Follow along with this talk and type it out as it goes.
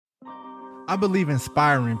I believe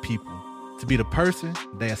inspiring people to be the person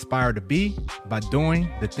they aspire to be by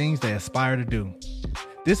doing the things they aspire to do.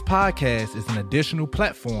 This podcast is an additional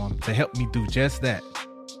platform to help me do just that.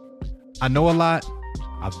 I know a lot,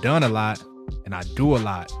 I've done a lot, and I do a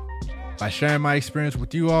lot. By sharing my experience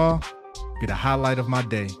with you all, be the highlight of my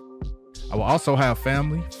day. I will also have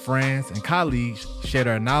family, friends, and colleagues share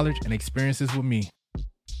their knowledge and experiences with me.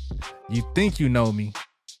 You think you know me,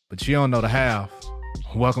 but you don't know the half.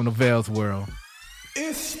 Welcome to Vale's World.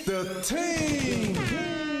 It's the team.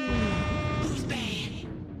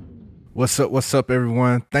 What's up,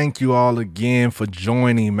 everyone? Thank you all again for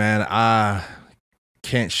joining, man. I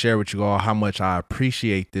can't share with you all how much I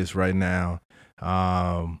appreciate this right now.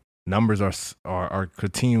 Numbers are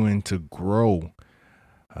continuing to grow.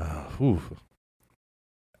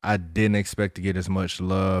 I didn't expect to get as much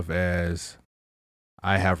love as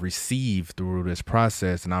I have received through this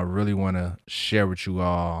process, and I really want to share with you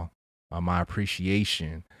all my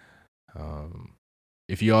appreciation.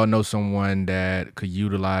 If you all know someone that could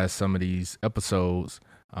utilize some of these episodes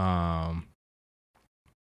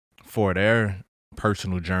for their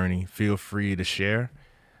personal journey, feel free to share.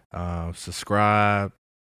 Subscribe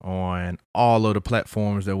on all of the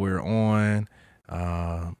platforms that we're on.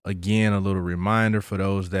 Again, a little reminder for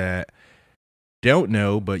those that don't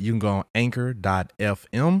know, but you can go on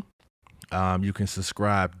anchor.fm. You can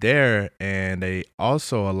subscribe there, and they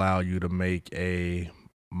also allow you to make a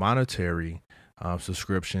monetary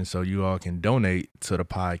subscription so you all can donate to the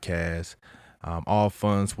podcast. All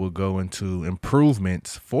funds will go into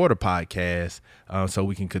improvements for the podcast so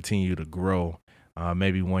we can continue to grow.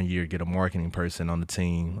 Maybe one year get a marketing person on the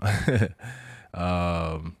team.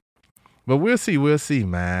 But we'll see,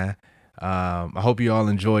 man. I hope you all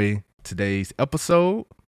enjoy today's episode.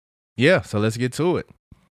 Yeah, so let's get to it.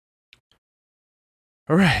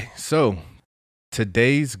 All right, so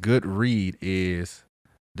today's good read is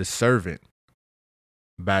The Servant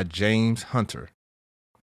by James Hunter.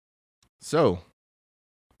 So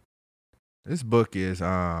this book is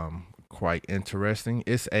quite interesting.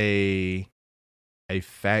 It's a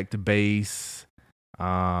fact-based,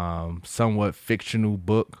 somewhat fictional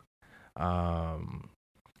book.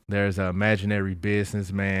 There's an imaginary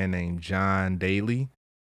businessman named John Daly.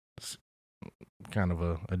 It's kind of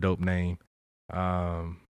a dope name.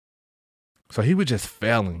 So he was just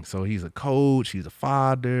failing. So he's a coach, he's a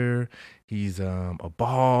father, he's a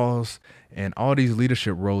boss, and all these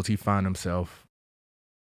leadership roles he found himself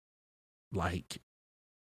like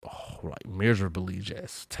miserably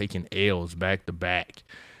just taking L's back to back.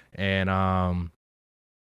 And a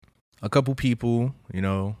couple people,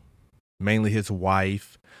 mainly his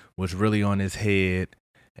wife, was really on his head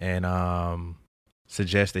and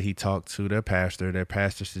suggested he talk to their pastor. Their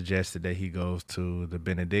pastor suggested that he goes to the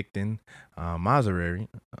Benedictine Monastery,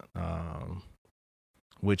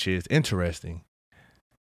 which is interesting.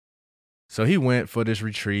 So he went for this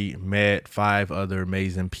retreat, met 5 other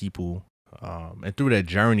amazing people, and through that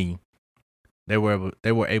journey, they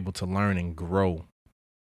were able to learn and grow.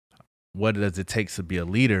 What does it take to be a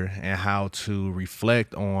leader, and how to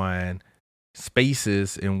reflect on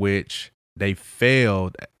spaces in which they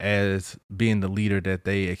failed as being the leader that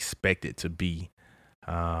they expected to be.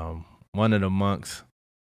 One of the monks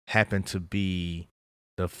happened to be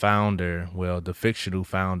the fictional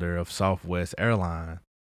founder of Southwest Airlines.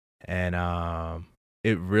 And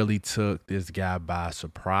it really took this guy by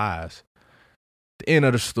surprise. The end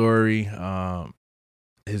of the story,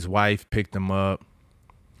 his wife picked him up,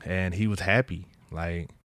 and he was happy. Like,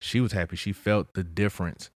 she was happy. She felt the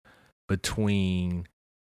difference between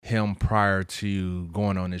him prior to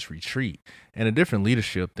going on this retreat. And the different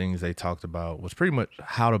leadership things they talked about was pretty much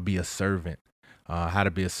how to be a servant, how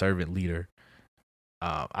to be a servant leader.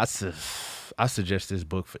 I suggest this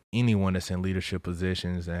book for anyone that's in leadership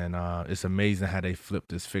positions. And it's amazing how they flipped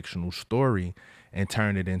this fictional story and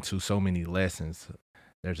turned it into so many lessons.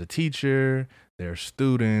 There's a teacher, there's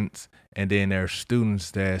students, and then there's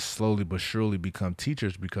students that slowly but surely become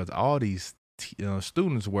teachers, because all these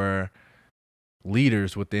students were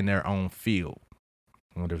leaders within their own field.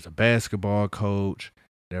 There was a basketball coach,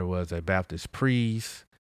 there was a Baptist priest,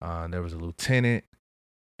 there was a lieutenant,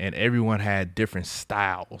 and everyone had different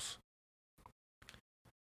styles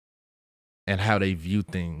and how they view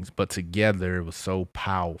things, but together it was so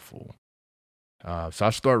powerful. So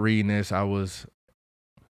I started reading this. I was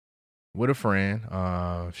with a friend.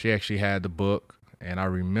 She actually had the book, and I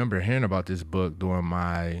remember hearing about this book during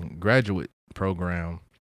my graduate program.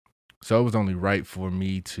 So it was only right for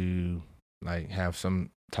me to have some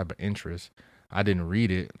type of interest. I didn't read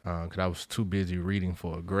it because I was too busy reading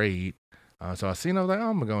for a grade. So I was like, oh,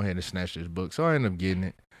 I'm going to go ahead and snatch this book. So I ended up getting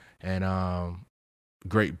it. And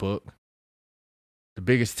great book. The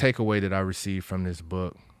biggest takeaway that I received from this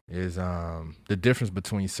book is the difference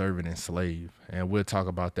between servant and slave. And we'll talk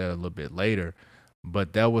about that a little bit later.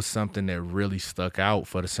 But that was something that really stuck out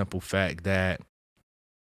for the simple fact that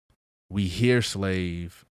we hear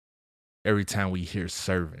slave every time we hear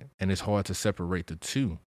servant. And it's hard to separate the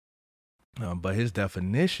two. But his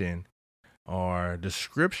definition or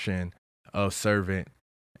description of servant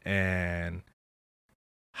and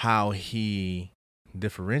how he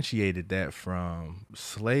differentiated that from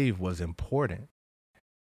slave was important.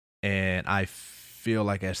 And I feel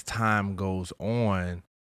like as time goes on,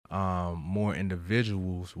 more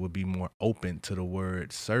individuals will be more open to the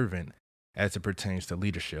word servant as it pertains to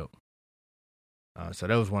leadership. So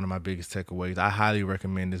that was one of my biggest takeaways. I highly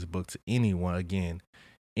recommend this book to anyone. Again,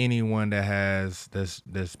 anyone that has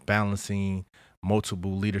that's balancing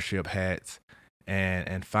multiple leadership hats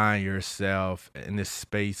and find yourself in this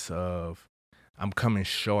space of I'm coming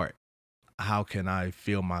short. How can I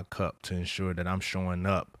fill my cup to ensure that I'm showing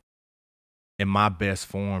up in my best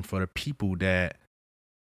form for the people that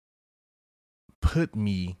put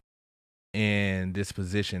me in this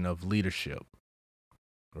position of leadership,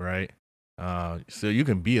 right? So you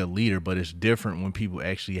can be a leader, but it's different when people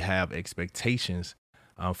actually have expectations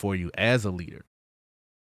for you as a leader.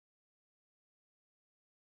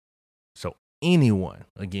 So anyone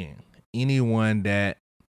that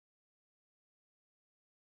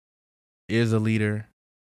is a leader,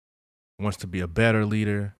 wants to be a better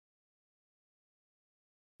leader,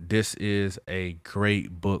 this is a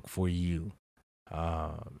great book for you.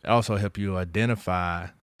 It also help you identify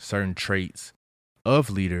certain traits of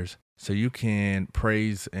leaders so you can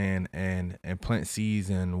praise and plant seeds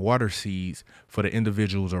and water seeds for the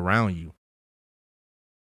individuals around you.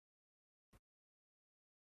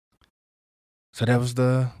 So that was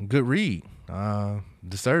the good read, The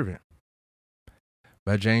Servant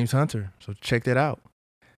by James Hunter. So check that out.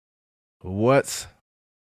 What's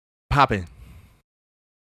popping?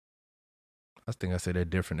 I think I say that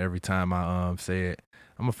different every time I say it.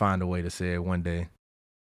 I'm gonna find a way to say it one day.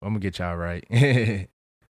 I'm gonna get y'all right.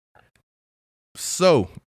 So,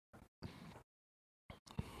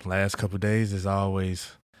 last couple of days is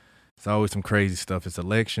always some crazy stuff. It's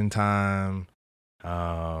election time.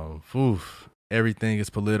 Everything is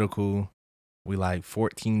political. We like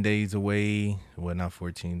 14 days away. Well, not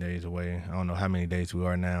 14 days away. I don't know how many days we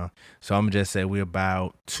are now. So I'm gonna just say we're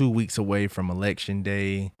about 2 weeks away from election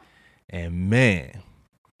day. And man,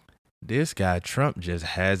 this guy Trump just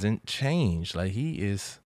hasn't changed. Like, he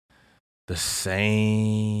is the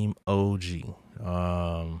same OG.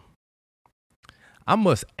 I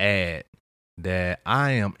must add that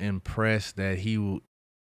I am impressed that he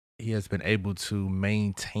has been able to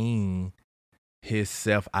maintain his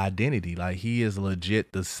self-identity. Like, he is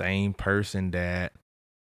legit the same person that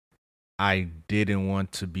I didn't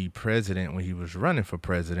want to be president when he was running for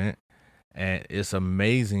president. And it's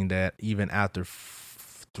amazing that even after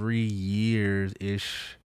 3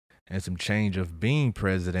 years-ish and some change of being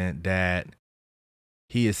president, that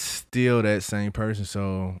he is still that same person.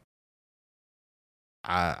 So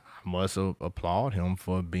I must applaud him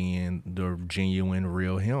for being the genuine,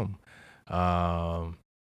 real him.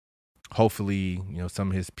 Hopefully,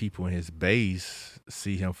 some of his people in his base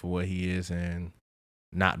see him for what he is and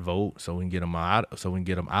not vote, so we can get him out. So we can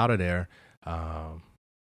get him out of there.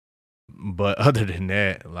 But other than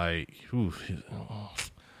that,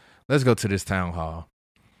 let's go to this town hall.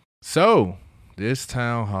 So this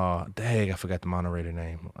town hall, dang, I forgot the moderator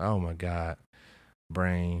name. Oh my God,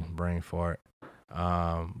 brain fart.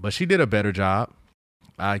 But she did a better job.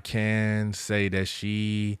 I can say that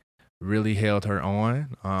she really held her own.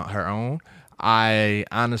 I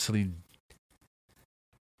honestly,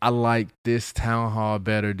 I like this town hall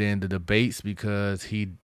better than the debates because he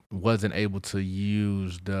wasn't able to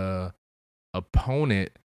use the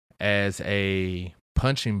opponent as a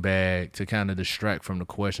punching bag to kind of distract from the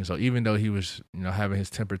question. So even though he was, having his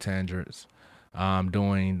temper tantrums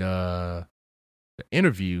during the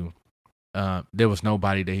interview, there was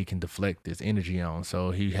nobody that he can deflect this energy on.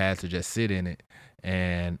 So he had to just sit in it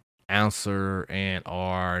and answer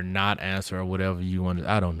or not answer or whatever you wanted.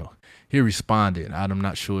 I don't know. He responded. I'm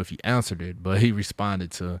not sure if he answered it, but he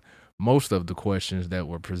responded to most of the questions that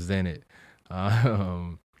were presented.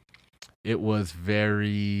 It was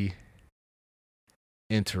very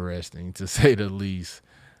interesting, to say the least.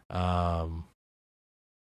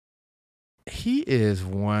 He is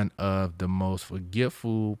one of the most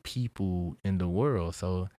forgetful people in the world.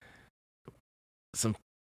 So some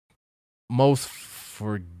most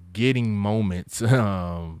forgetting moments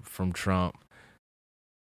from Trump.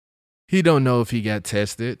 he don't know if he got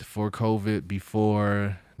tested for COVID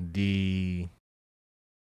before the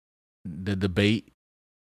debate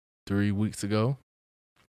 3 weeks ago.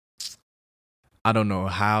 I don't know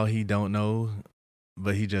how he don't know,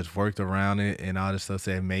 but he just worked around it and all this stuff.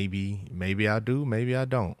 Said maybe I do, maybe I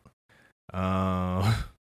don't.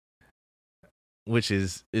 Which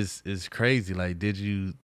is crazy. Like, did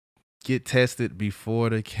you get tested before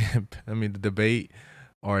the the debate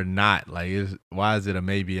or not? Like, why is it a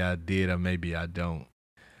maybe I did or maybe I don't?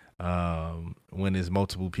 When there's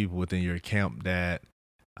multiple people within your camp that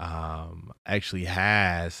actually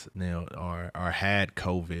has or had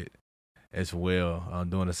COVID as well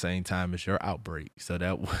during the same time as your outbreak. So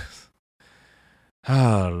that was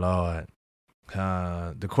oh Lord.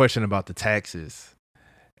 The question about the taxes,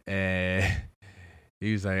 and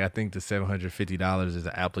he was like, I think the $750 is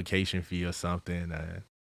an application fee or something.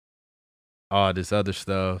 All this other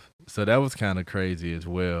stuff. So that was kind of crazy as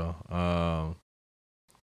well.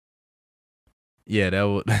 Yeah, that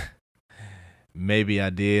would maybe I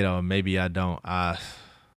did or maybe I don't.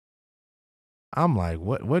 I'm like,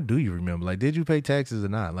 what do you remember? Like, did you pay taxes or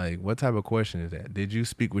not? Like, what type of question is that? Did you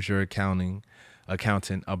speak with your accountant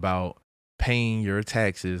about paying your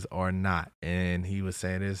taxes or not? And he was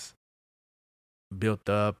saying it's built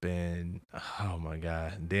up, and oh my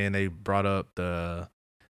God. Then they brought up the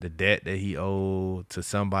debt that he owed to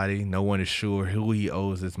somebody. No one is sure who he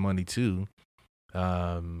owes this money to.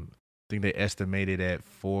 I think they estimated at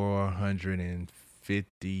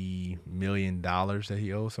 $450 million that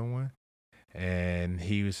he owes someone. And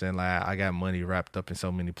he was saying, like, I got money wrapped up in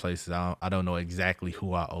so many places. I don't know exactly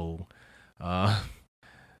who I owe.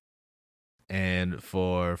 And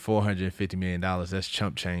for $450 million, that's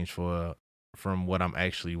chump change from what I'm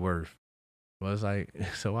actually worth. Well, it's like,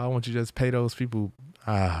 so why won't you just pay those people?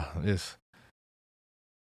 It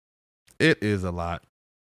is a lot.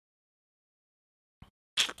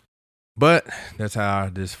 But that's how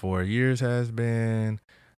this 4 years has been.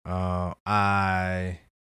 I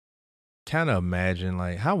kind of imagine,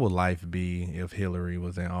 like, how would life be if Hillary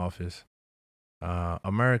was in office?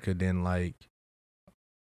 America didn't like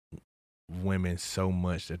women so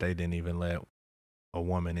much that they didn't even let a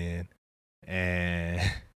woman in, and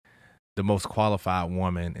the most qualified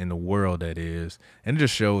woman in the world, that is. And it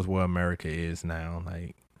just shows where America is now.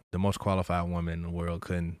 Like, the most qualified woman in the world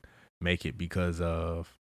couldn't make it because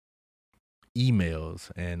of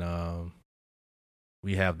emails, and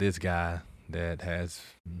we have this guy that has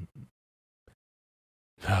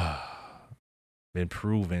been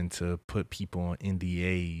proven to put people on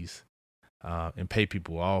NDAs and pay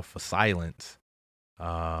people off for silence,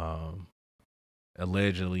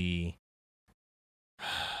 allegedly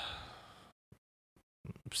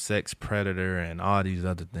sex predator and all these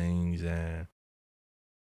other things, and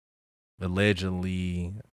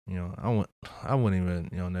allegedly, I wouldn't even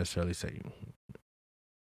necessarily say,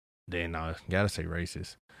 then I gotta say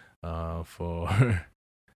racist for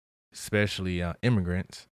especially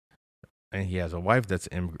immigrants. And he has a wife that's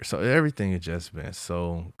an immigrant. So everything has just been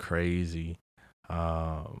so crazy.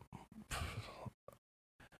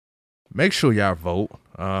 Make sure y'all vote.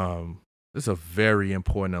 This is a very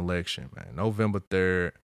important election, man. November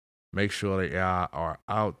 3rd. Make sure that y'all are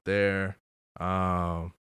out there.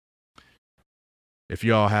 If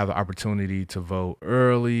y'all have the opportunity to vote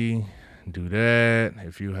early, do that.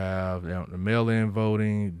 If you have the mail-in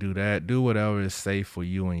voting, do that. Do whatever is safe for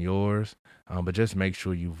you and yours. But just make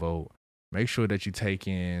sure you vote. Make sure that you take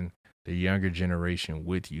in the younger generation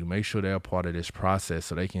with you. Make sure they're a part of this process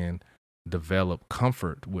so they can develop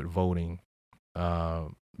comfort with voting,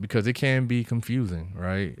 because it can be confusing,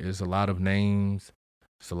 right? It's a lot of names.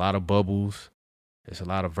 It's a lot of bubbles. It's a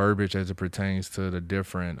lot of verbiage as it pertains to the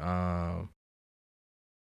different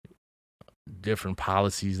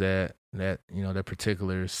policies that that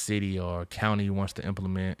particular city or county wants to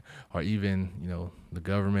implement, or even the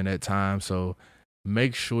government at times. So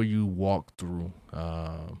make sure you walk through.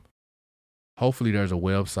 Hopefully there's a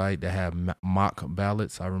website that have mock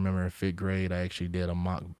ballots. I remember in 5th grade I actually did a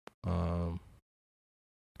mock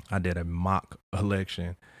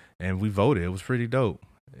election, and we voted. It was pretty dope.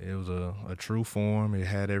 It was a true form. It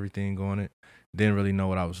had everything on it. Didn't really know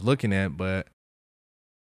what I was looking at, but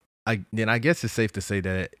I guess it's safe to say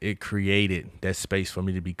that it created that space for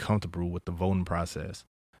me to be comfortable with the voting process.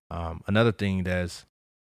 Another thing that's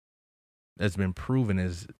been proven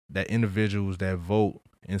is that individuals that vote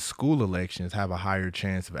in school elections have a higher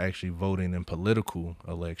chance of actually voting in political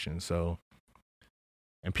elections. So,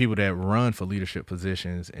 and people that run for leadership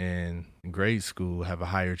positions in grade school have a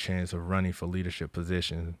higher chance of running for leadership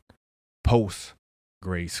positions post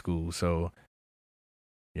grade school. So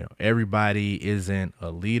Everybody isn't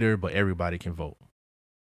a leader, but everybody can vote.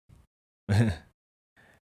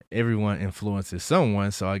 Everyone influences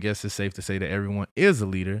someone, so I guess it's safe to say that everyone is a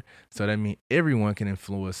leader. So that means everyone can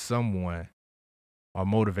influence someone or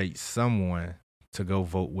motivate someone to go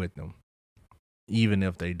vote with them, even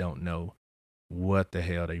if they don't know what the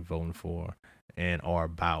hell they voting for and are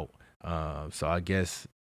about. So I guess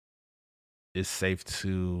it's safe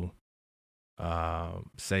to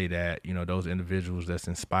say that those individuals that's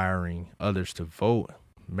inspiring others to vote,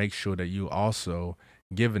 make sure that you also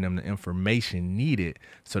giving them the information needed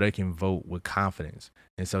so they can vote with confidence,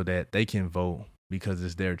 and so that they can vote because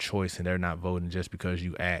it's their choice and they're not voting just because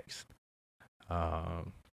you asked.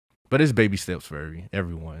 But it's baby steps for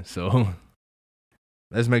everyone. So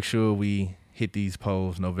let's make sure we hit these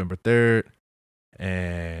polls November 3rd.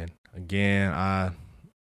 And again, I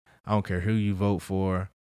don't care who you vote for.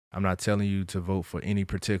 I'm not telling you to vote for any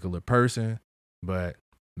particular person, but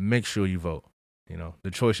make sure you vote.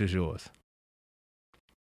 The choice is yours.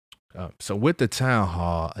 So with the town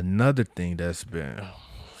hall, another thing that's been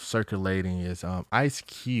circulating is Ice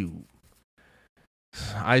Cube.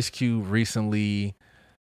 Ice Cube recently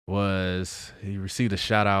he received a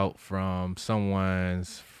shout out from someone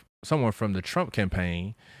from the Trump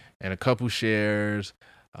campaign, and a couple shares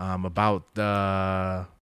about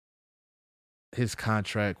his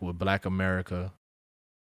contract with Black America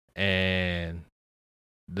and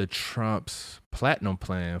the Trump's platinum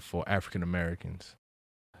plan for African Americans.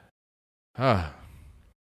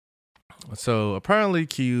 So apparently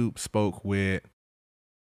Cube spoke with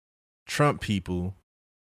Trump people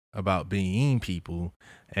about being people,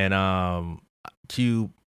 and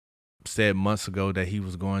Cube said months ago that he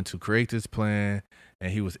was going to create this plan,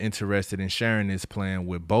 and he was interested in sharing this plan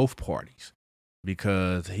with both parties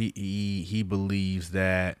because he believes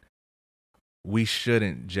that we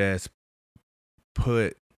shouldn't just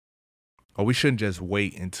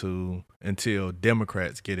wait until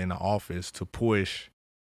Democrats get into office to push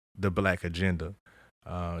the Black agenda.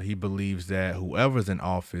 He believes that whoever's in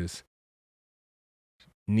office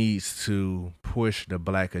needs to push the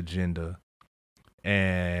Black agenda,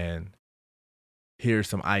 and here's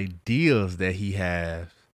some ideas that he has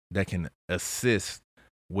that can assist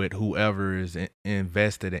with whoever is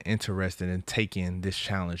invested and interested in taking this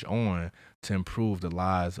challenge on to improve the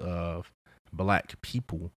lives of Black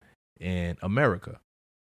people in America.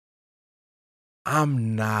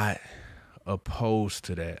 I'm not opposed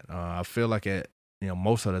to that. I feel like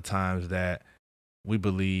most of the times that we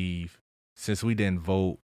believe, since we didn't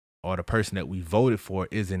vote, or the person that we voted for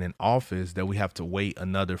isn't in office, that we have to wait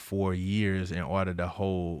another 4 years in order to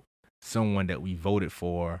hold someone that we voted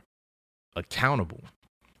for accountable.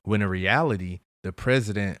 When in reality, the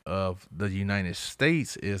president of the United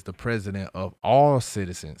States is the president of all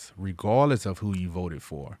citizens, regardless of who you voted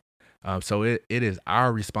for. So it is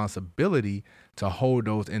our responsibility to hold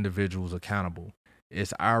those individuals accountable.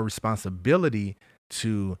 It's our responsibility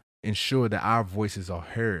to ensure that our voices are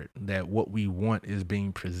heard, that what we want is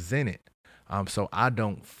being presented. So I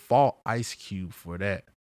don't fault Ice Cube for that.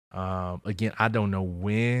 Again, I don't know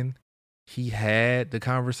when he had the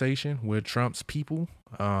conversation with Trump's people.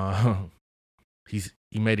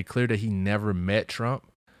 He made it clear that he never met Trump.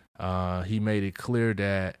 He made it clear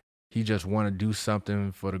that he just wanted to do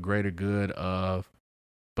something for the greater good of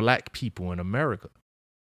Black people in America.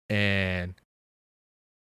 And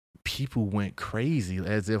people went crazy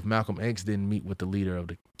as if Malcolm X didn't meet with the leader of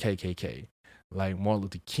the KKK. Like Martin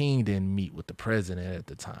Luther King didn't meet with the president at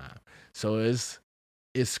the time. So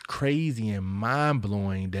it's crazy and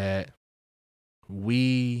mind-blowing that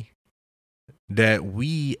we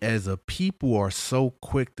as a people are so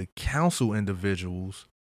quick to counsel individuals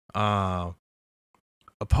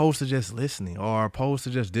opposed to just listening, or opposed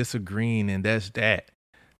to just disagreeing, and that's that.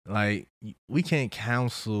 Like, we can't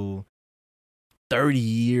counsel 30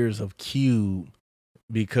 years of Cube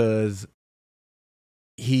because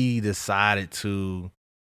he decided to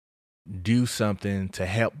do something to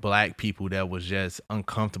help Black people that was just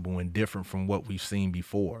uncomfortable and different from what we've seen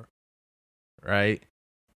before, right?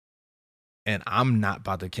 And I'm not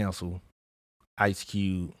about to cancel Ice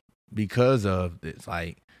Cube because of this.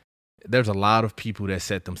 Like, there's a lot of people that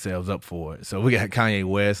set themselves up for it. So we got Kanye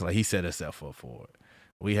West, like he set himself up for it.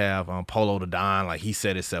 We have Polo the Don, like he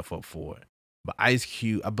set himself up for it. But Ice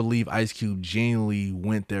Cube, I believe Ice Cube genuinely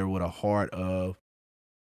went there with a heart of,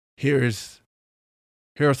 here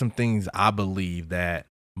are some things I believe that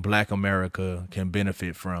Black America can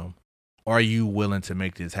benefit from. Are you willing to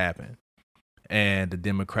make this happen? And the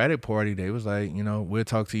Democratic Party, they was like, we'll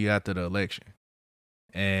talk to you after the election.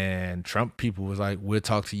 And Trump people was like, we'll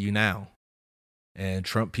talk to you now. And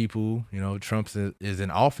Trump people, Trump is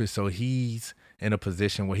in office, so he's in a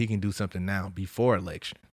position where he can do something now before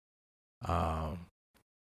election. And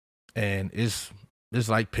it's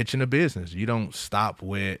like pitching a business. You don't stop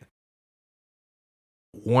with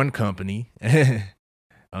one company.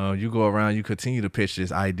 You go around, you continue to pitch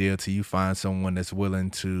this idea till you find someone that's willing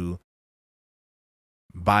to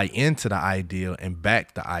buy into the idea and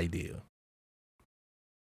back the idea.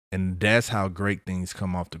 And that's how great things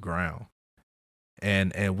come off the ground.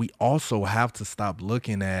 And we also have to stop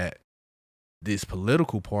looking at these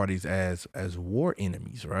political parties as war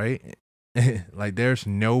enemies, right? Like, there's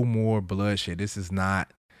no more bloodshed. This is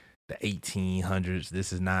not the 1800s.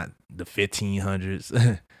 This is not the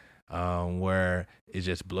 1500s, where it's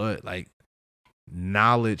just blood. Like,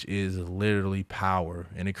 knowledge is literally power,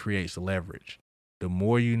 and it creates leverage. The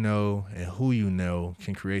more you know and who you know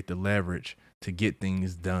can create the leverage to get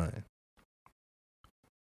things done.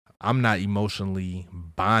 I'm not emotionally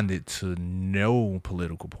bonded to no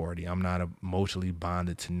political party. I'm not emotionally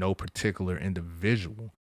bonded to no particular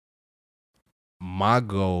individual. My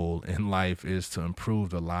goal in life is to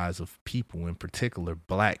improve the lives of people, in particular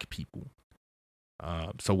Black people.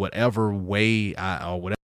 So whatever way I'm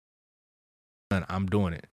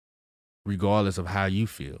doing it, regardless of how you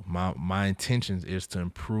feel. My intentions is to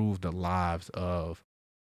improve the lives of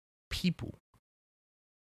people.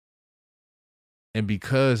 And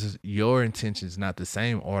because your intention is not the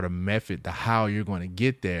same, or the method, the how you're going to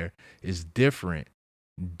get there is different,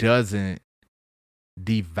 doesn't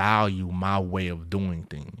devalue my way of doing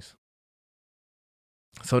things.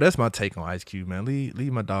 So that's my take on Ice Cube, man.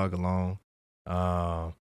 Leave my dog alone.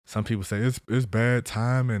 Some people say it's bad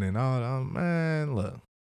timing and all that. Man, look,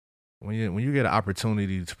 when you get an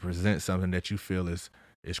opportunity to present something that you feel is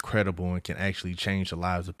credible and can actually change the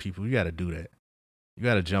lives of people, you got to do that. You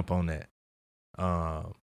got to jump on that.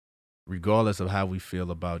 Regardless of how we feel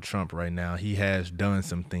about Trump right now, he has done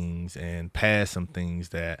some things and passed some things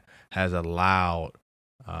that has allowed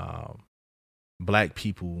Black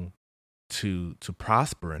people to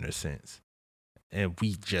prosper in a sense, and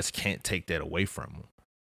we just can't take that away from him.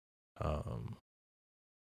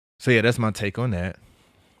 So yeah, that's my take on that.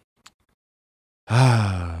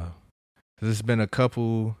 It's been a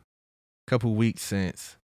couple weeks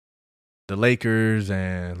since the Lakers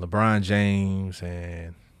and LeBron James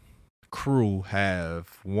and crew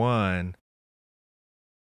have won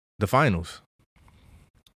the finals.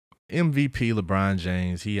 MVP LeBron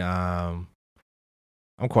James,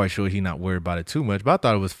 I'm quite sure he's not worried about it too much, but I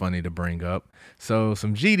thought it was funny to bring up. So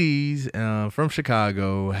some GDs from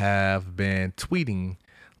Chicago have been tweeting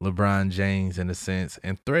LeBron James in a sense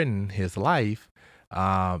and threatening his life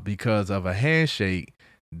because of a handshake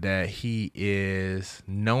that he is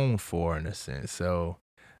known for in a sense. So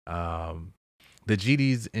the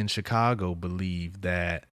GDs in Chicago believe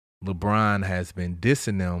that LeBron has been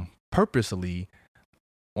dissing them purposely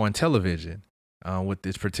on television with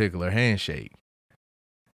this particular handshake,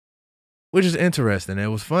 which is interesting. It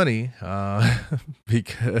was funny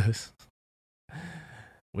because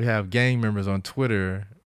we have gang members on Twitter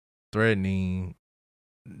threatening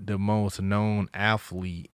the most known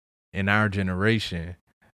athlete in our generation.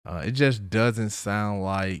 It just doesn't sound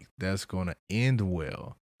like that's going to end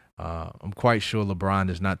well. I'm quite sure LeBron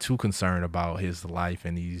is not too concerned about his life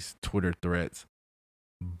and these Twitter threats.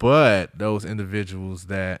 But those individuals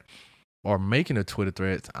that are making the Twitter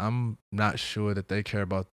threats, I'm not sure that they care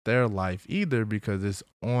about their life either, because it's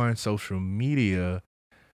on social media,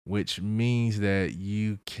 which means that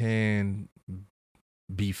you can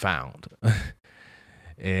be found.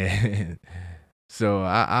 And so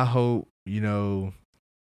I hope,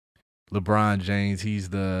 LeBron James, he's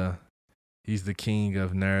the king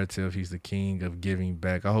of narrative. He's the king of giving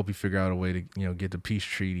back. I hope he figure out a way to, get the peace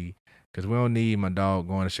treaty, because we don't need my dog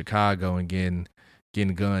going to Chicago and getting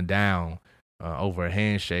gunned down over a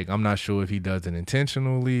handshake. I'm not sure if he does it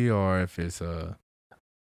intentionally or if it's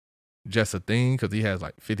just a thing, because he has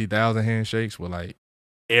like 50,000 handshakes with like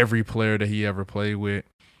every player that he ever played with.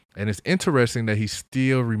 And it's interesting that he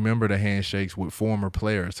still remember the handshakes with former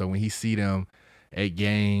players. So when he see them at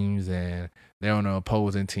games and they're on the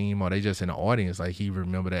opposing team or they just in the audience, like he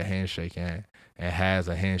remember that handshake and has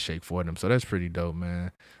a handshake for them. So that's pretty dope,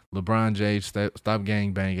 man. LeBron James, stop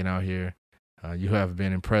gang banging out here. You have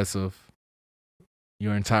been impressive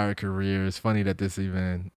your entire career. It's funny that this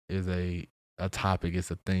even is a topic.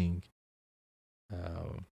 It's a thing.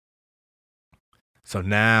 So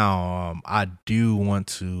now I do want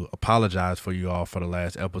to apologize for you all for the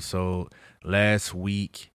last episode. Last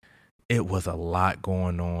week, it was a lot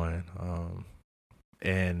going on.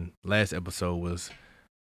 And last episode was,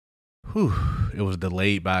 it was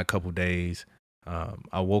delayed by a couple days.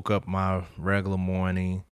 I woke up my regular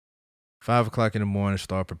morning, 5 o'clock in the morning,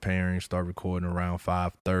 start preparing, start recording around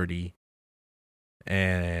 5:30.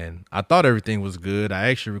 And I thought everything was good. I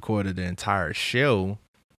actually recorded the entire show.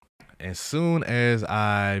 As soon as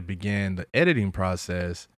I began the editing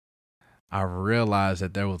process, I realized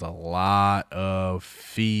that there was a lot of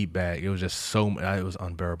feedback. It was just it was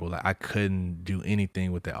unbearable. Like I couldn't do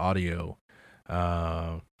anything with the audio.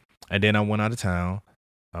 And then I went out of town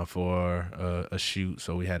for a shoot.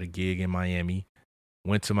 So we had a gig in Miami.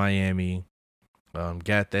 Went to Miami,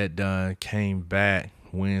 got that done, came back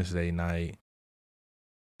Wednesday night.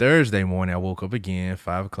 Thursday morning, I woke up again,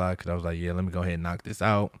 5 o'clock, because I was like, yeah, let me go ahead and knock this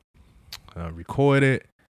out. Record it.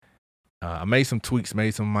 I made some tweaks,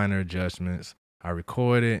 made some minor adjustments. I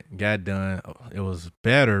recorded, got done. It was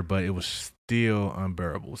better, but it was still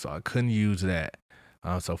unbearable. So I couldn't use that.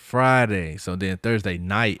 So Friday, so then Thursday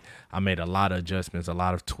night, I made a lot of adjustments, a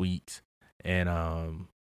lot of tweaks. And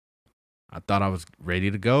I thought I was ready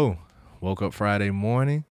to go. Woke up Friday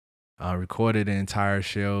morning, recorded the entire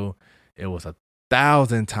show. It was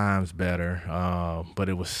 1,000 times better, but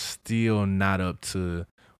it was still not up to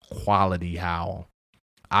quality how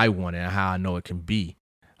I want it and how I know it can be.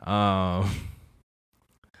 So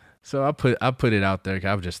I put it out there.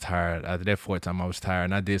 I was just tired. After that fourth time, I was tired,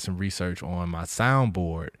 and I did some research on my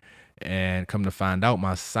soundboard. And come to find out,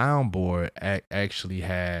 my soundboard actually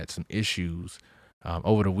had some issues.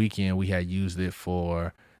 Over the weekend, we had used it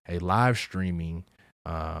for a live streaming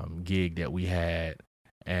gig that we had,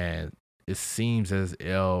 and it seems as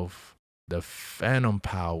if the phantom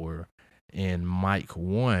power in mic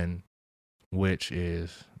 1, which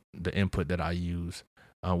is the input that I use,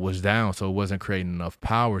 was down, so it wasn't creating enough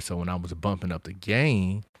power. So when I was bumping up the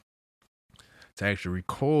gain to actually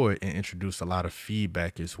record, and introduce a lot of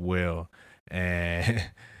feedback as well.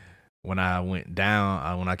 And when I went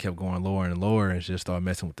down, when I kept going lower and lower and just started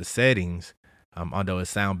messing with the settings, although it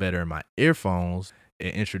sounded better in my earphones,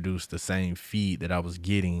 it introduced the same feed that I was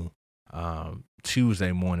getting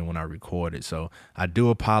Tuesday morning when I recorded. So I do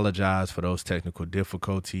apologize for those technical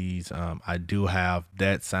difficulties. I do have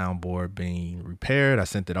that soundboard being repaired. I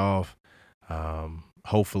sent it off.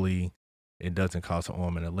 Hopefully it doesn't cause an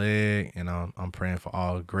arm and a leg, and I'm praying for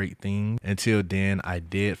all great things. Until then, I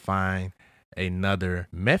did find another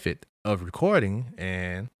method of recording,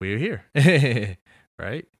 and we're here.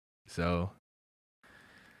 Right? So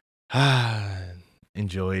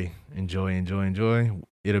enjoy.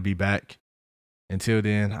 It'll be back. Until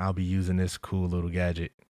then, I'll be using this cool little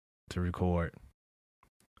gadget to record.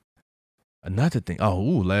 Another thing.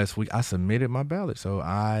 Last week I submitted my ballot, so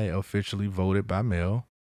I officially voted by mail.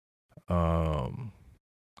 I'm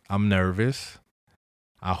nervous.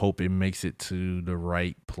 I hope it makes it to the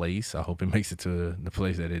right place. I hope it makes it to the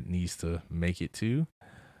place that it needs to make it to.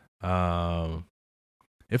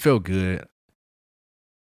 It felt good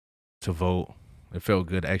to vote. It felt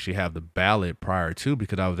good to actually have the ballot prior to,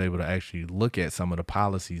 because I was able to actually look at some of the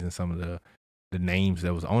policies and some of the names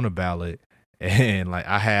that was on the ballot. And like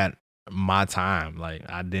I had my time. Like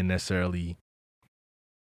I didn't necessarily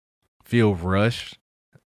feel rushed.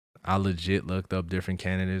 I legit looked up different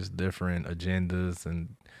candidates, different agendas,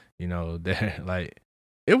 and like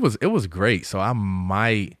it was great. So I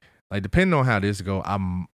might, like, depending on how this go, I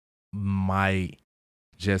might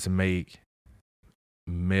just make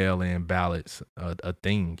mail-in ballots a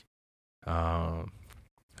thing. There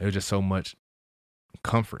was just so much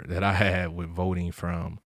comfort that I had with voting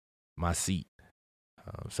from my seat.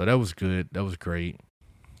 So that was good. That was great.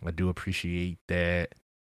 I do appreciate that.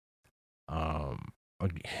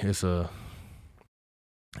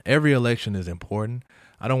 Every election is important.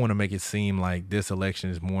 I don't want to make it seem like this election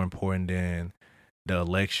is more important than the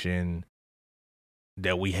election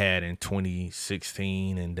that we had in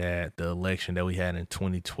 2016 and that the election that we had in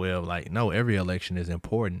 2012. Like, no, every election is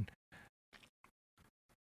important.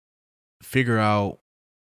 Figure out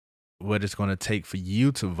what it's going to take for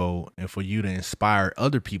you to vote and for you to inspire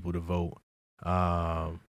other people to vote.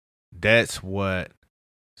 That's what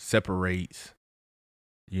separates,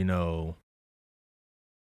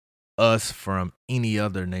 us from any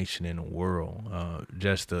other nation in the world.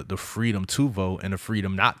 Just the freedom to vote and the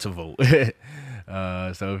freedom not to vote.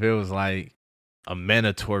 So if it was like a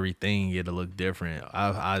mandatory thing, it'll look different.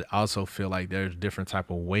 I also feel like there's different type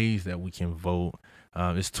of ways that we can vote.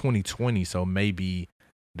 It's 2020, so maybe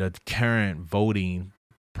the current voting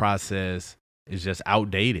process is just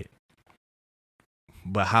outdated.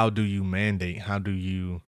 But how do you mandate? How do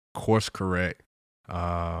you course correct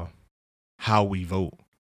how we vote?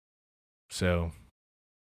 So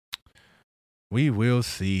We will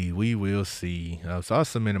see. We will see. So I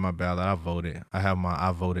submitted my ballot. I voted. I have my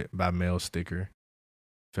I voted by mail sticker.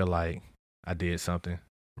 Feel like I did something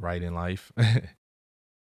right in life.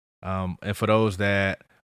 And for those that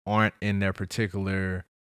aren't in their particular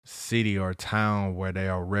city or town where they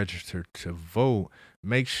are registered to vote,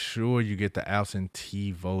 make sure you get the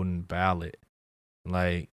absentee voting ballot.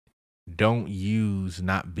 Like, don't use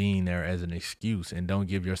not being there as an excuse, and don't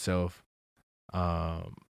give yourself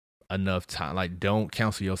um enough time. Like, don't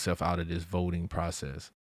cancel yourself out of this voting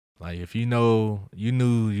process. Like, if you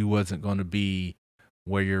knew you wasn't going to be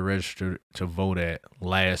where you're registered to vote at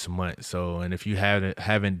last month. So, and if you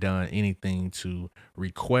haven't done anything to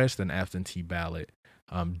request an absentee ballot,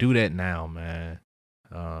 do that now, man.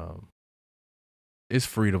 Um, it's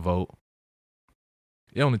free to vote.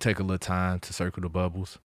 It only take a little time to circle the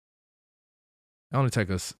bubbles. It only take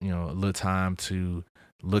us, a little time to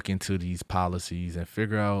look into these policies and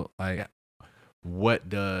figure out, like, what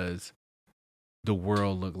does the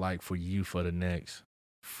world look like for you for the next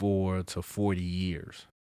 4 to 40 years.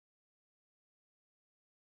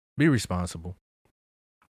 Be responsible.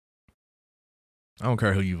 I don't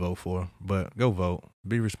care who you vote for, but go vote.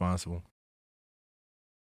 Be responsible.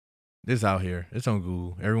 This out here. It's on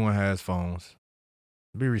Google. Everyone has phones.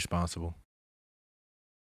 Be responsible.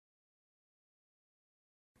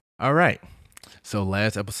 All right. So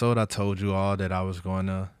last episode, I told you all that I was going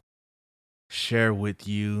to share with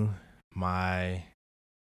you my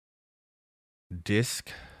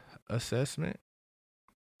DISC assessment.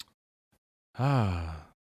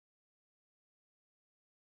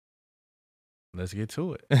 Let's get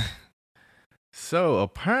to it. So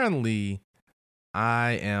apparently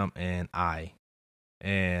I am an I,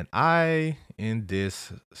 and I in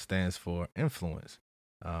this stands for influence.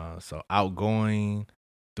 So outgoing,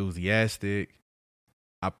 enthusiastic,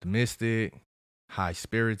 optimistic, high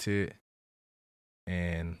spirited,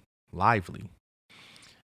 and lively.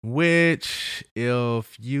 Which,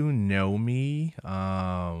 if you know me,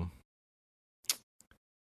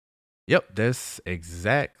 yep, that's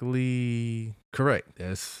exactly correct.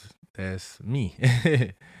 That's me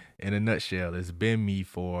in a nutshell. It's been me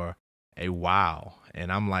for a while,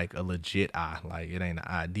 and I'm like a legit I. Like, it ain't an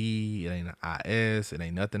ID, it ain't an IS, it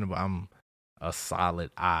ain't nothing. But I'm a solid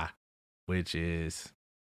I, which is,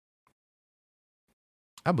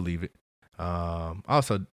 I believe it. I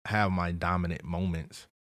also have my dominant moments,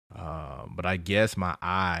 but I guess my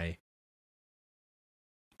I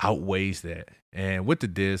outweighs that. And with the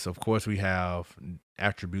DISC, of course, we have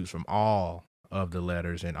attributes from all of the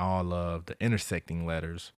letters and all of the intersecting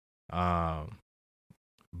letters. But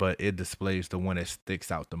it displays the one that sticks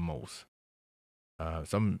out the most.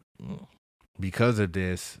 Because of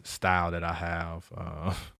this style that I have,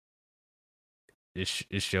 it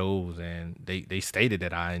shows, and they stated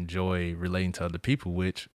that I enjoy relating to other people,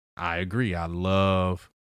 which I agree. I love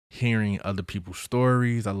hearing other people's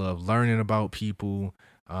stories. I love learning about people.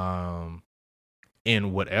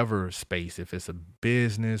 In whatever space, if it's a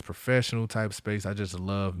business, professional type space, I just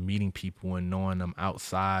love meeting people and knowing them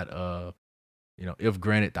outside of, if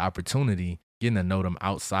granted the opportunity, getting to know them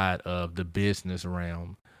outside of the business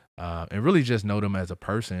realm, and really just know them as a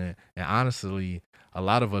person. And honestly, a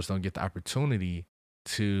lot of us don't get the opportunity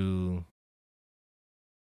to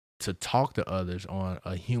talk to others on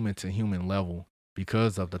a human to human level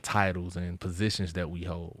because of the titles and positions that we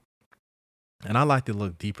hold. And I like to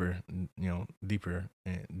look deeper than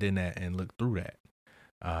that and look through that.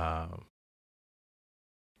 I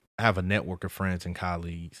have a network of friends and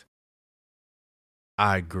colleagues.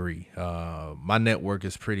 I agree. My network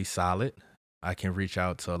is pretty solid. I can reach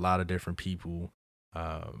out to a lot of different people.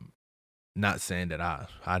 Not saying that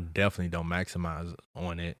I definitely don't maximize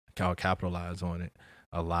on it, capitalize on it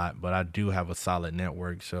a lot, but I do have a solid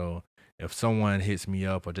network. So if someone hits me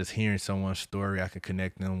up, or just hearing someone's story, I can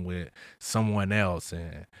connect them with someone else.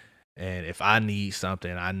 And if I need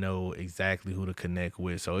something, I know exactly who to connect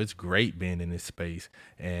with. So it's great being in this space.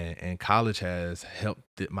 And college has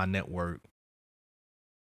helped my network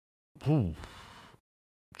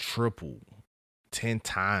triple, 10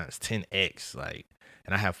 times, 10x. Like,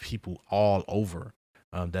 and I have people all over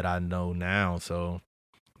that I know now. So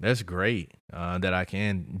that's great that I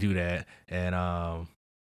can do that. And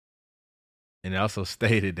it also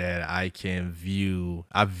stated that I view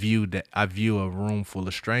a room full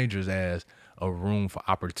of strangers as a room for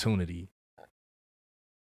opportunity,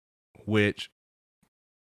 which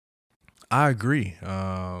I agree.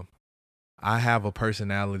 I have a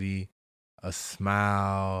personality, a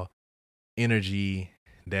smile, energy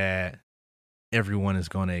that everyone is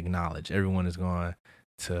going to acknowledge. Everyone is going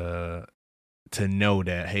to know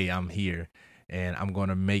that, hey, I'm here. and I'm going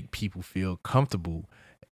to make people feel comfortable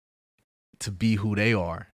to be who they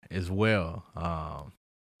are as well.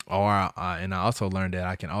 And I also learned that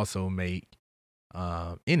I can also make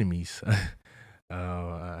enemies.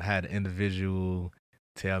 I had an individual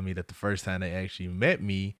tell me that the first time they actually met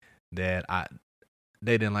me, that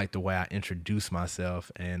they didn't like the way I introduced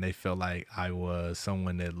myself, and they felt like I was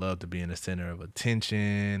someone that loved to be in the center of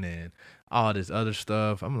attention and all this other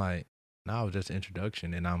stuff. I'm like, no, it was just an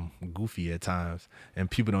introduction, and I'm goofy at times, and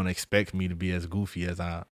people don't expect me to be as goofy as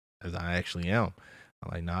I actually am.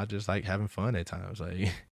 I'm like, nah, I just like having fun at times.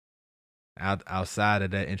 Like outside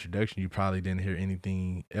of that introduction, you probably didn't hear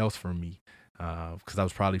anything else from me, because I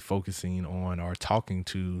was probably focusing on or talking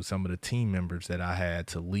to some of the team members that I had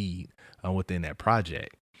to lead within that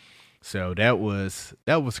project. So that was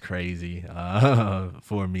crazy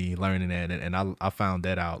for me learning that, and I found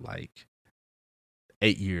that out like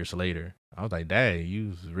 8 years later. I was like, "Dang, you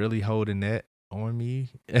was really holding that on me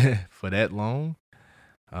for that long."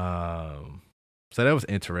 So that was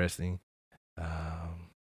interesting.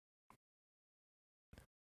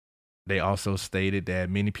 They also stated that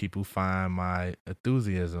many people find my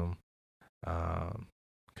enthusiasm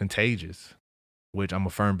contagious, which I'm a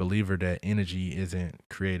firm believer that energy isn't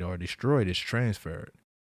created or destroyed, it's transferred.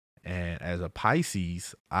 And as a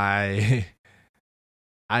Pisces, I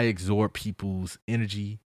I absorb people's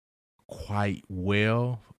energy quite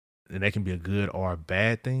well, and that can be a good or a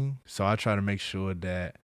bad thing. So I try to make sure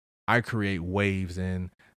that I create waves in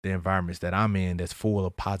the environments that I'm in that's full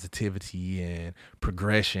of positivity and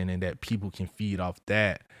progression, and that people can feed off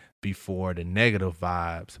that before the negative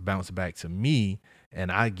vibes bounce back to me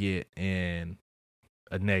and I get in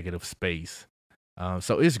a negative space.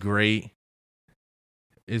 So it's great.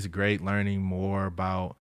 It's great learning more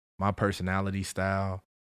about my personality style.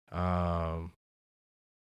 Um,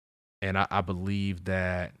 and I believe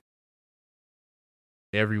that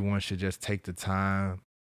everyone should just take the time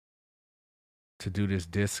to do this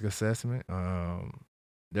DISC assessment.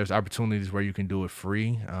 There's opportunities where you can do it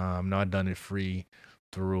free. No, I've done it free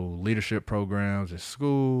through leadership programs in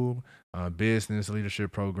school, business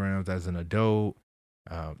leadership programs as an adult.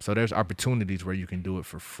 So there's opportunities where you can do it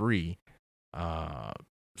for free.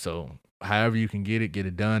 So however you can get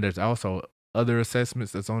it done. There's also other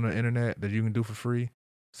assessments that's on the internet that you can do for free.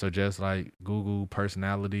 So just like Google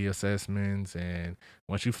personality assessments, and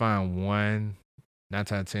once you find one, 9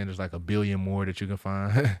 times out of 10, there's like a billion more that you can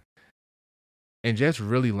find. And just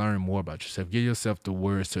really learn more about yourself. Give yourself the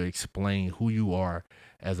words to explain who you are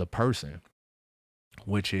as a person,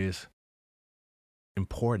 which is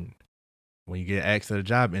important. When you get asked at a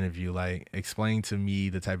job interview, like, explain to me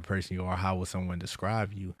the type of person you are, how would someone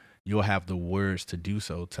describe you? You'll have the words to do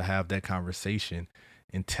so, to have that conversation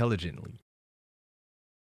intelligently.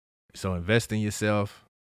 So invest in yourself.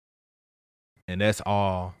 And that's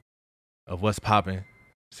all of what's popping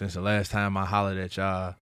since the last time I hollered at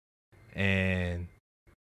y'all. And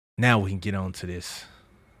now we can get on to this.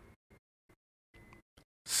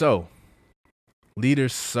 So,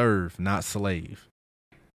 leaders serve, not slave.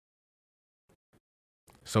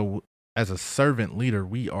 So, as a servant leader,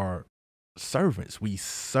 we are servants. We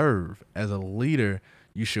serve. As a leader,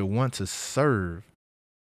 you should want to serve,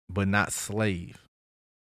 but not slave.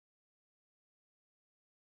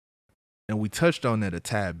 And we touched on that a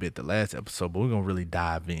tad bit the last episode, but we're going to really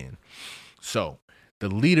dive in. So, the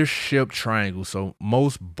leadership triangle. So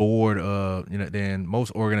most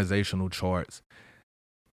most organizational charts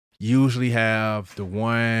usually have the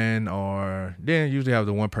one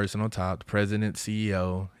person on top, the president,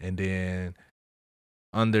 CEO, and then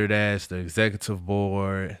under that's the executive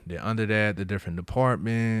board, then under that the different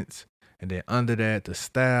departments, and then under that the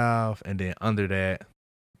staff, and then under that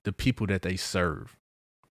the people that they serve,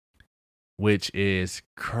 which is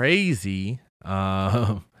crazy.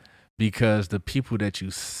 Because the people that you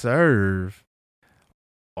serve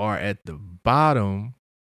are at the bottom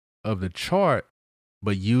of the chart,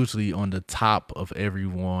 but usually on the top of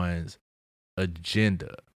everyone's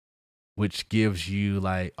agenda, which gives you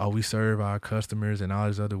like, oh, we serve our customers and all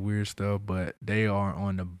this other weird stuff, but they are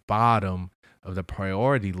on the bottom of the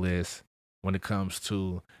priority list when it comes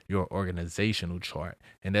to your organizational chart.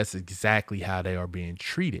 And that's exactly how they are being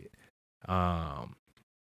treated.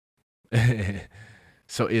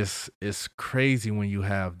 So it's crazy when you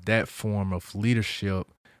have that form of leadership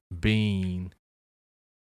being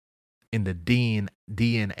in the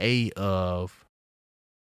DNA of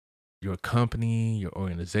your company, your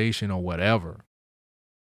organization, or whatever.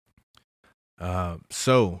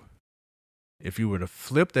 So If you were to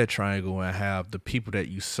flip that triangle and have the people that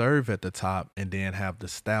you serve at the top, and then have the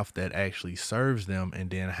staff that actually serves them, and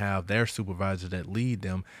then have their supervisors that lead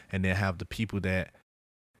them, and then have the people that,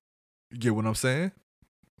 you get what I'm saying?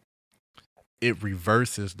 It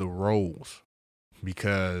reverses the roles,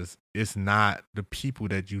 because it's not the people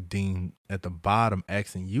that you deem at the bottom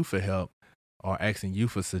asking you for help or asking you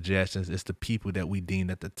for suggestions. It's the people that we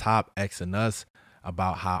deem at the top asking us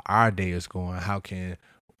about how our day is going. How can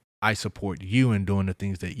I support you in doing the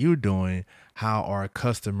things that you're doing? How are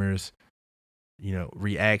customers,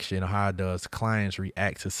 reaction, or how does clients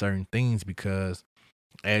react to certain things? Because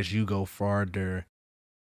as you go farther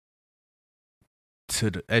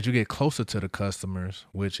as you get closer to the customers,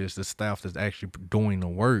 which is the staff that's actually doing the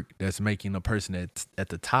work, that's making the person at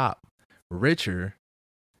the top richer,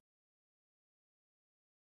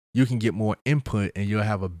 you can get more input and you'll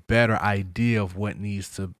have a better idea of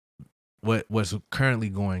what's currently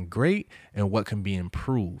going great and what can be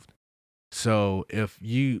improved. So if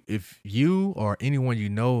you or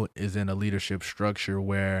anyone is in a leadership structure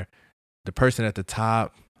where the person at the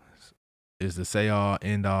top is the say all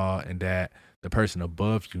end all, and that the person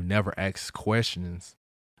above you never asks questions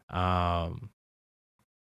to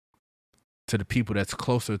the people that's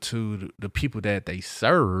closer to the people that they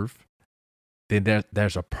serve, then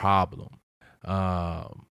there's a problem.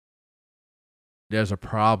 There's a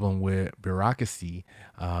problem with bureaucracy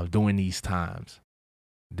during these times.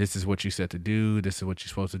 This is what you said to do. This is what you're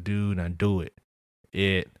supposed to do. Now do it.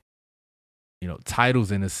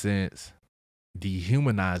 Titles in a sense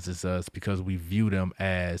dehumanizes us because we view them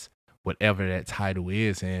as whatever that title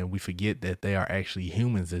is, and we forget that they are actually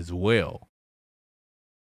humans as well.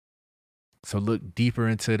 So look deeper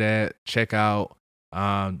into that. Check out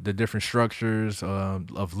the different structures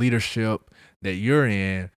of leadership that you're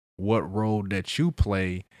in, what role that you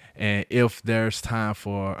play, and if there's time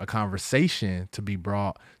for a conversation to be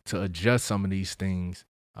brought to adjust some of these things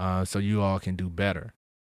so you all can do better.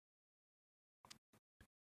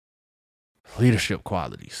 Leadership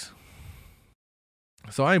qualities.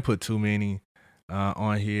 So I ain't put too many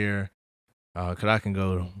on here because I can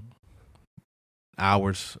go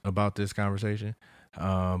hours about this conversation.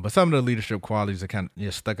 But some of the leadership qualities that kind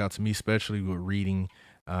of stuck out to me, especially with reading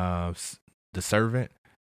The Servant,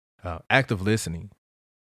 active listening.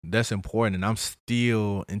 That's important, and I'm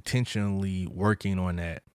still intentionally working on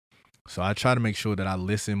that. So I try to make sure that I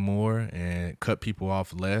listen more and cut people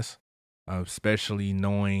off less, especially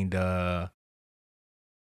knowing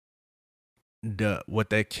what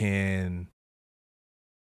that can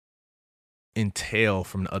entail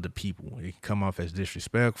from the other people. It can come off as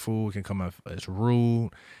disrespectful. It can come off as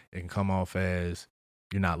rude. It can come off as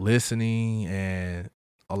you're not listening. And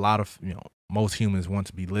a lot of, most humans want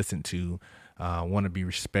to be listened to, want to be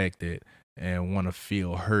respected, and want to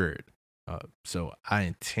feel heard. So I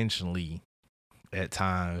intentionally, at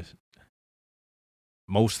times,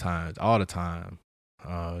 most times, all the time,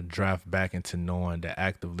 draft back into knowing that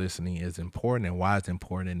active listening is important and why it's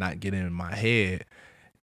important, and not getting in my head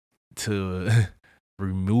to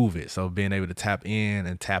remove it. So being able to tap in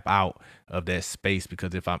and tap out of that space,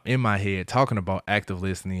 because if I'm in my head talking about active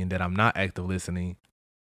listening, that I'm not active listening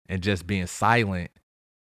and just being silent.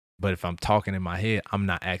 But if I'm talking in my head, I'm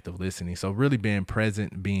not active listening. So really being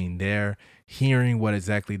present, being there, hearing what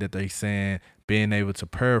exactly that they're saying, being able to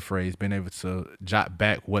paraphrase, being able to jot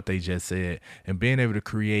back what they just said, and being able to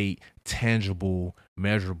create tangible,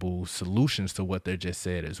 measurable solutions to what they just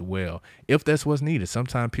said as well, if that's what's needed.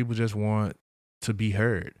 Sometimes people just want to be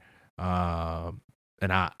heard. And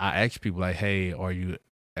I ask people like, hey, are you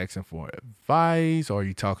asking for advice, or are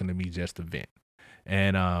you talking to me just to vent?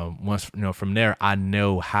 And once from there, I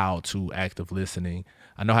know how to active listening.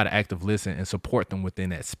 I know how to active listen and support them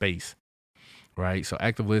within that space, right? So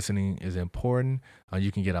active listening is important.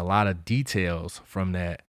 You can get a lot of details from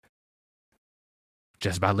that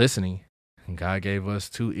just by listening. And God gave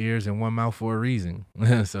us 2 ears and 1 mouth for a reason.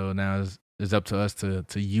 So now it's up to us to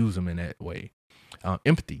use them in that way.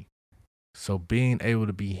 Empathy. So being able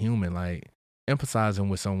to be human, like empathizing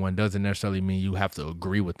with someone doesn't necessarily mean you have to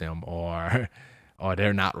agree with them or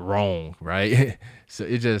they're not wrong, right? So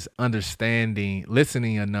it's just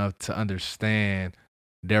listening enough to understand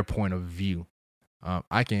their point of view.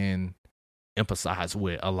 I can empathize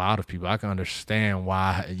with a lot of people. I can understand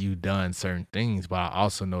why you done certain things, but I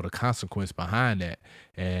also know the consequence behind that.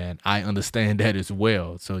 And I understand that as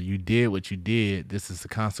well. So you did what you did. This is the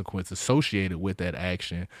consequence associated with that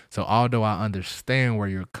action. So although I understand where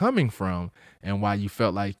you're coming from and why you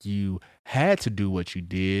felt like you had to do what you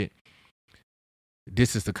did,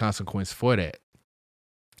 this is the consequence for that.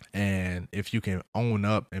 And if you can own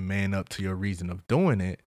up and man up to your reason of doing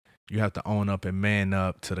it, You have to own up and man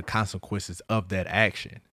up to the consequences of that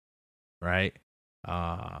action, right?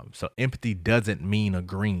 So empathy doesn't mean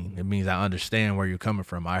agreeing. It means I understand where you're coming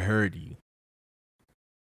from. I heard you.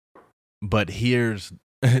 But here's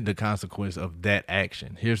the consequence of that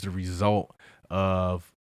action. Here's the result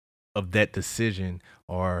of that decision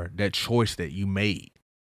or that choice that you made.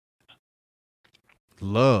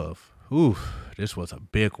 Love. Ooh, this was a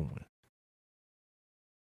big one.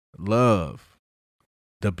 Love,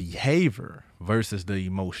 the behavior versus the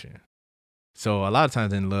emotion. So a lot of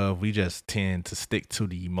times in love, we just tend to stick to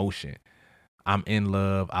the emotion. I'm in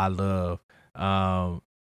love. I love. And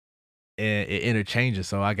it interchanges.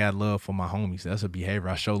 So I got love for my homies. That's a behavior.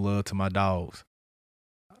 I show love to my dogs.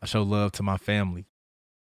 I show love to my family.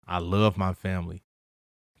 I love my family.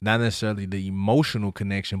 Not necessarily the emotional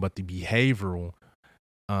connection, but the behavioral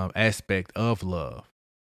aspect of love.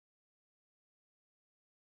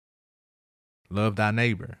 Love thy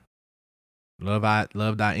neighbor. Love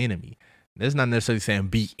thy enemy. That's not necessarily saying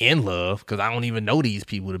be in love, because I don't even know these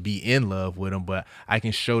people to be in love with them, but I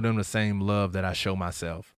can show them the same love that I show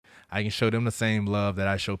myself. I can show them the same love that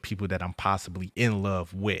I show people that I'm possibly in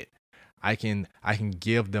love with. I can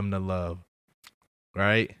give them the love,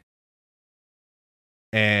 right?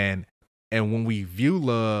 And when we view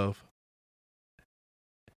love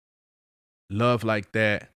like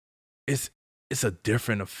that, it's a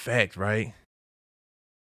different effect, right?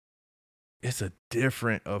 It's a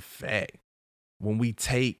different effect when we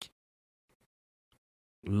take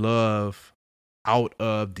love out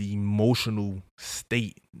of the emotional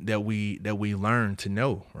state that we learn to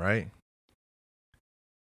know, right?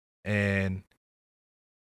 And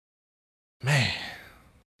man,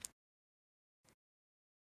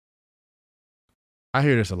 I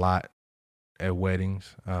hear this a lot at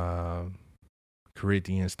weddings.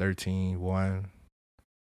 Corinthians 13:1.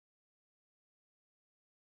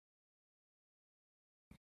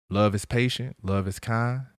 Love is patient. Love is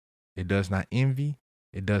kind. It does not envy.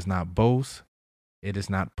 It does not boast. It is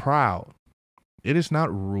not proud. It is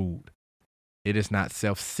not rude. It is not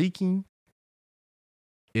self-seeking.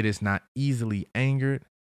 It is not easily angered.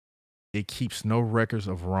 It keeps no records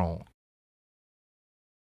of wrong.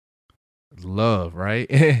 Love,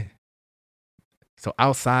 right? So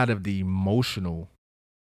outside of the emotional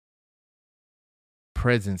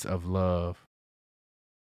presence of love,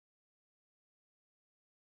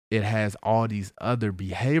 it has all these other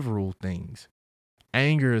behavioral things.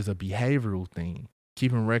 Anger is a behavioral thing.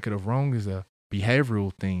 Keeping record of wrong is a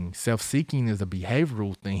behavioral thing. Self-seeking is a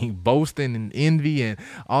behavioral thing. Boasting and envy and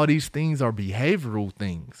all these things are behavioral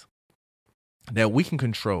things that we can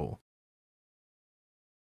control.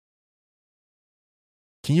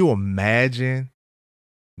 Can you imagine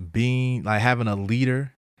being like having a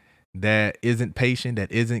leader that isn't patient,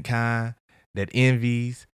 that isn't kind, that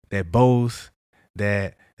envies, that boasts,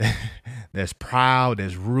 that that's proud,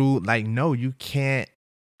 that's rude? Like, no, you can't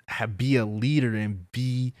be a leader and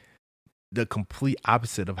be the complete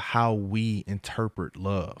opposite of how we interpret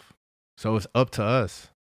love. So it's up to us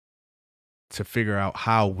to figure out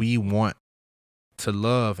how we want to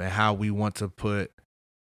love and how we want to put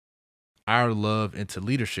our love into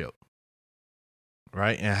leadership,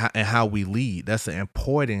 right? And how we lead. That's an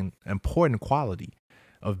important quality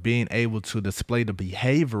of being able to display the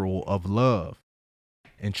behavioral of love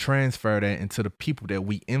and transfer that into the people that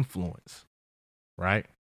we influence, right?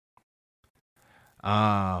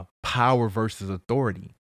 Power versus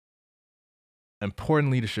authority.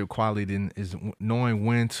 Important leadership quality then is knowing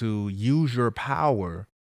when to use your power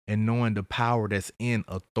and knowing the power that's in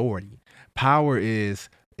authority. Power is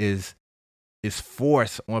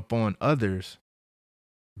force upon others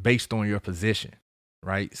based on your position,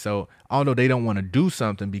 right? So although they don't want to do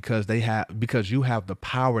something because you have the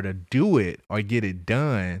power to do it or get it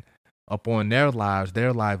done upon their lives,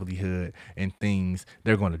 their livelihood and things,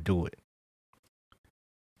 they're going to do it.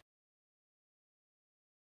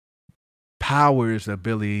 Power is the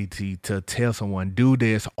ability to tell someone, do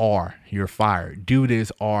this or you're fired. Do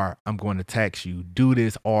this or I'm going to tax you. Do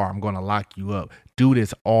this or I'm going to lock you up. Do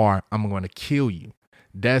this or I'm going to kill you.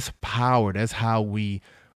 That's power. That's how we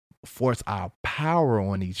force our power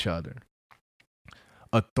on each other.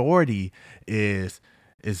 Authority is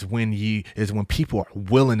when people are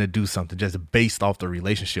willing to do something just based off the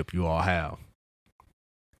relationship you all have.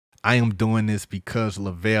 I am doing this because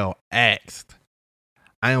Lavelle asked.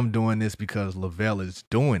 I am doing this because Lavelle is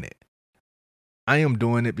doing it. I am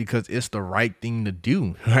doing it because it's the right thing to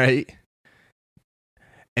do, right?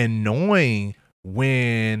 And knowing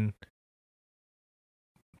when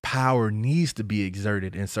power needs to be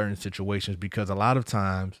exerted in certain situations, because a lot of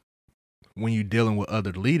times when you're dealing with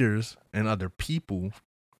other leaders and other people,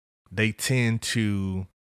 they tend to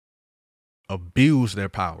abuse their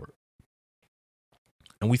power.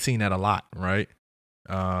 And we've seen that a lot, right?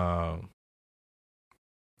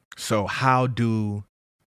 So how do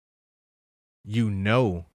you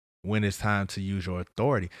know when it's time to use your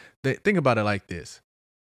authority? Think about it like this.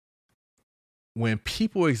 When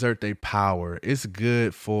people exert their power, it's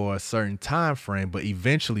good for a certain time frame, but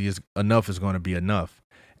eventually enough is going to be enough.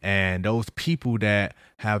 And those people that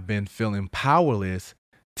have been feeling powerless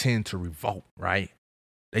tend to revolt, right?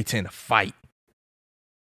 They tend to fight.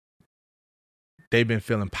 They've been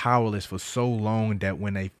feeling powerless for so long that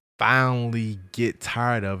when they finally get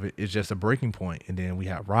tired of it, it's just a breaking point. And then we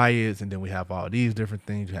have riots, and then we have all these different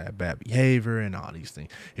things. You have bad behavior and all these things.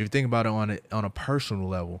 If you think about it on a personal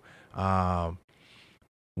level,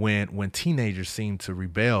 when teenagers seem to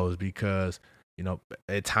rebel is because,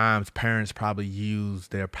 at times parents probably use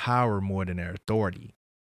their power more than their authority.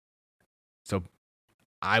 So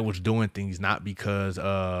I was doing things not because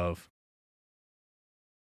of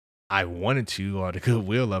I wanted to or the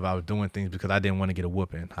goodwill of. I was doing things because I didn't want to get a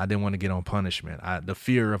whooping. I didn't want to get on punishment. The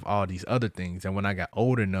fear of all these other things. And when I got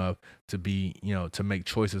old enough to be, to make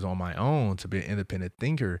choices on my own, to be an independent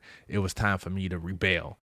thinker, it was time for me to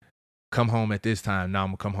rebel. Come home at this time. Now I'm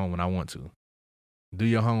gonna come home when I want to. Do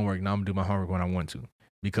your homework. Now I'm gonna do my homework when I want to.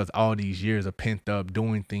 Because all these years of pent up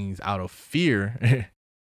doing things out of fear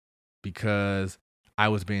because I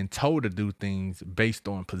was being told to do things based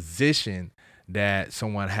on position that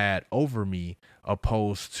someone had over me,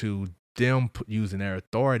 opposed to them using their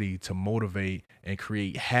authority to motivate and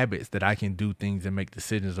create habits that I can do things and make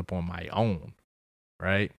decisions upon my own,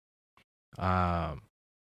 right?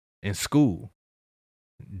 In school,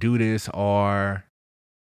 do this or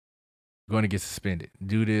you're going to get suspended.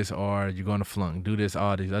 Do this or you're going to flunk. Do this,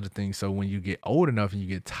 all these other things. So when you get old enough and you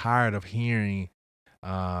get tired of hearing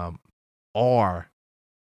or,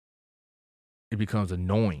 it becomes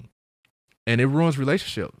annoying. And it ruins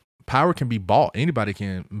relationship. Power can be bought. Anybody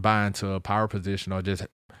can buy into a power position or just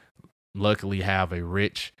luckily have a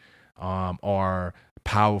rich or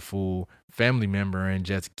powerful family member and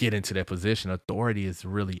just get into that position. Authority is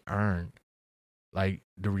really earned. Like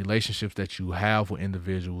the relationships that you have with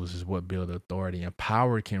individuals is what build authority, and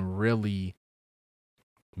power can really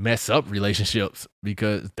mess up relationships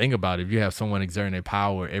because think about it. If you have someone exerting their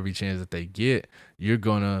power every chance that they get, you're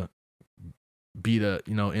going to be the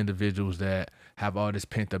individuals that have all this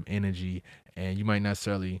pent up energy, and you might not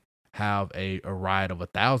necessarily have a riot of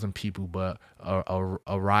 1,000 people, but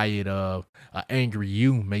a riot of angry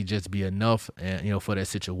you may just be enough, and for that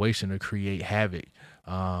situation to create havoc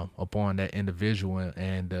upon that individual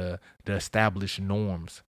and the established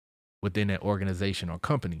norms within that organization or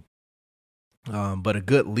company. But a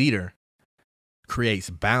good leader creates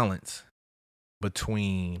balance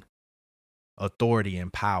between authority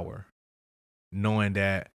and power, knowing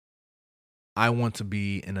that I want to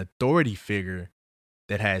be an authority figure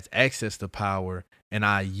that has access to power, and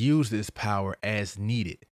I use this power as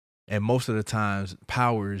needed. And most of the times,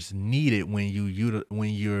 power is needed when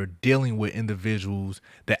you're dealing with individuals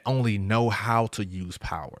that only know how to use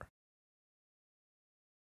power.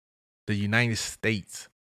 The United States,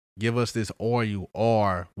 give us this oil,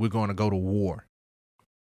 or we're going to go to war.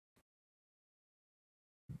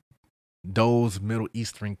 Those Middle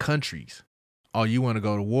Eastern countries, oh, you want to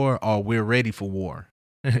go to war, or we're ready for war.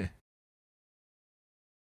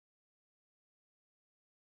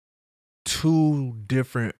 Two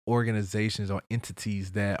different organizations or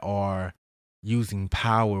entities that are using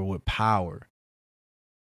power with power.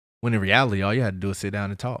 When in reality, all you had to do is sit down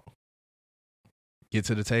and talk. Get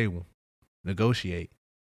to the table. Negotiate.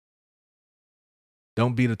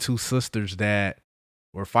 Don't be the two sisters that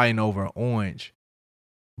were fighting over an orange,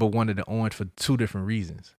 but wanted the orange for two different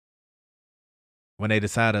reasons. When they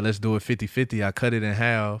decided, let's do it 50-50, I cut it in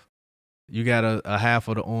half. You got a half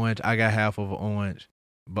of the orange, I got half of an orange.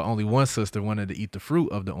 But only one sister wanted to eat the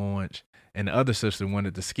fruit of the orange, and the other sister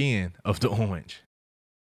wanted the skin of the orange.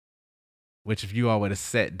 Which if you all would have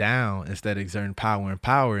sat down instead of exerting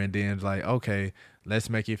power, and then like, okay, let's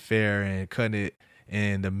make it fair and cut it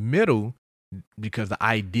in the middle, because the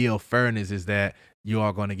ideal fairness is that you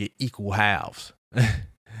are going to get equal halves.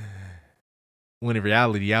 When in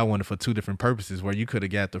reality, I wanted for two different purposes, where you could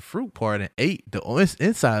have got the fruit part and ate the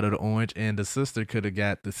inside of the orange, and the sister could have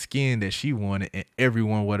got the skin that she wanted, and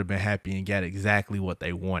everyone would have been happy and got exactly what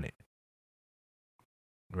they wanted.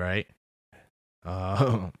 Right?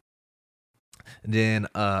 Then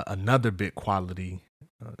another big quality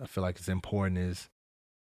I feel like it's important is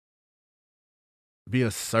be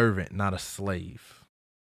a servant, not a slave.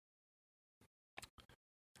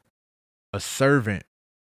 A servant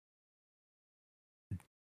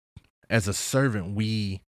as a servant,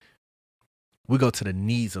 we go to the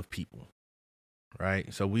needs of people,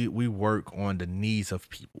 right? So we work on the needs of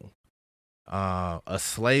people. A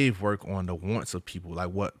slave work on the wants of people, like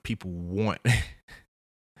what people want.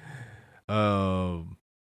 um,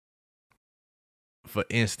 for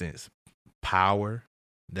instance, power.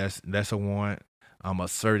 That's a want. A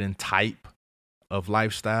certain type of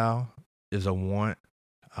lifestyle is a want.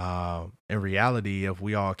 In reality, if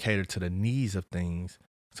we all cater to the needs of things,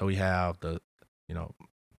 so we have the, you know,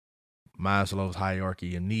 Maslow's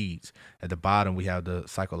hierarchy of needs. At the bottom, we have the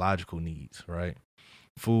psychological needs, right?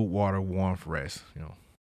 Food, water, warmth, rest. You know,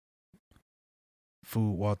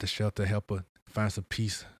 food, water, shelter, help her find some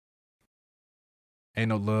peace. Ain't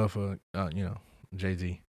no love for,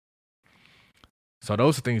 Jay-Z. So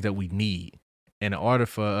those are things that we need. And in order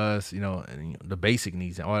for us, the basic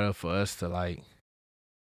needs, in order for us to like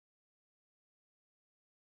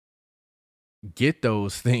get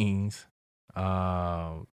those things,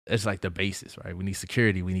 it's like the basis, right? We need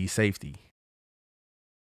security, we need safety.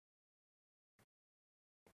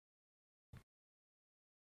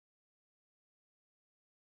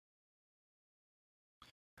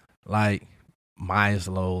 Like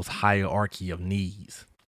Maslow's hierarchy of needs,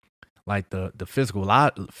 like the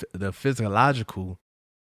physiological,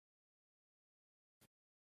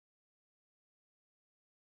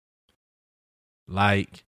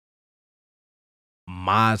 like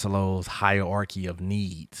Maslow's hierarchy of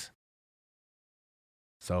needs.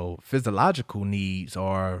 So physiological needs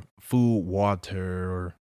are food,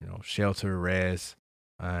 water, shelter, rest,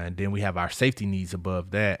 and then we have our safety needs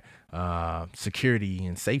above that, security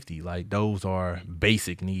and safety. Like those are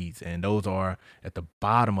basic needs, and those are at the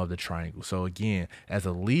bottom of the triangle. So again, as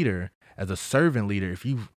a leader, as a servant leader,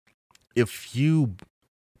 if you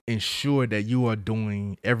ensure that you are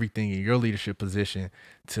doing everything in your leadership position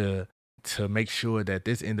to make sure that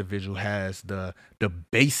this individual has the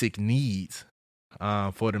basic needs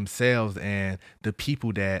for themselves and the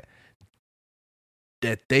people that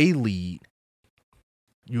they lead,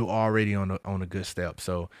 you're already on a good step.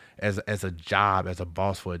 So as a job, as a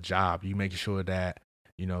boss for a job, you make sure that,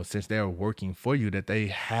 since they're working for you, that they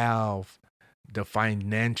have the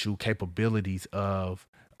financial capabilities of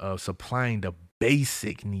supplying the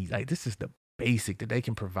basic needs. Like this is the basic, that they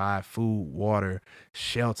can provide food, water,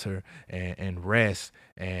 shelter, and rest,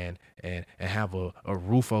 and have a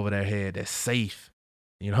roof over their head that's safe,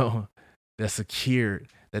 that's secured,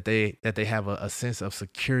 that they have a sense of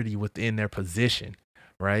security within their position,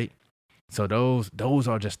 right? So those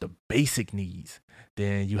are just the basic needs.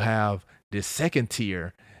 Then you have this second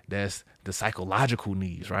tier, that's the psychological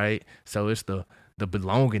needs, right? So it's the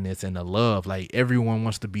belongingness and the love. Like everyone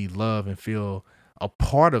wants to be loved and feel a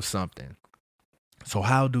part of something. So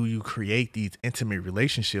how do you create these intimate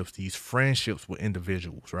relationships, these friendships with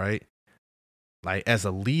individuals, right? Like as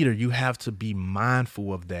a leader, you have to be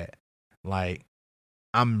mindful of that. Like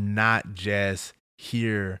I'm not just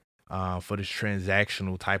here for this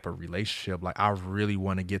transactional type of relationship. Like I really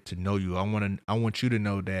want to get to know you. I want you to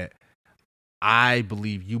know that I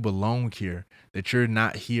believe you belong here, that you're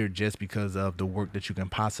not here just because of the work that you can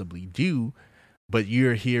possibly do, but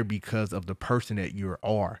you're here because of the person that you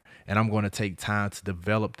are. And I'm going to take time to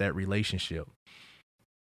develop that relationship.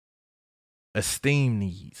 Esteem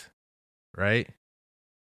needs, right?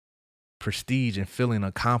 Prestige and feeling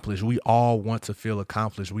accomplished. We all want to feel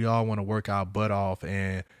accomplished. We all want to work our butt off.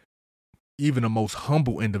 And even the most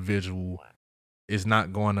humble individual is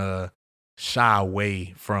not going to shy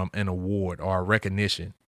away from an award or a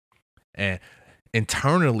recognition. And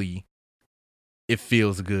internally, it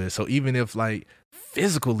feels good. So even if like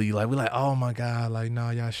physically, like we're like, oh my God, like no,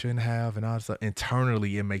 y'all shouldn't have, and all that stuff.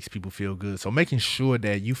 Internally, it makes people feel good. So making sure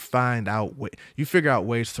that you figure out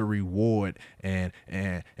ways to reward and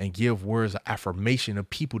give words of affirmation of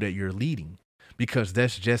people that you're leading, because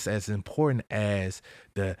that's just as important as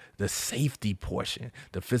the safety portion,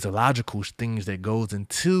 the physiological things that goes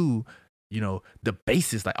into, the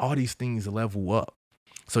basis. Like all these things level up.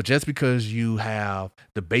 So just because you have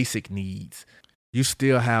the basic needs, you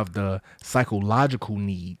still have the psychological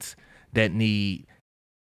needs that need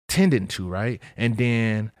tending to, right? And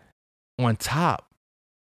then on top,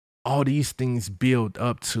 all these things build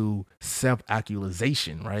up to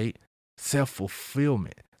self-actualization, right?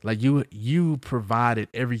 Self-fulfillment. Like you provided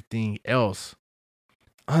everything else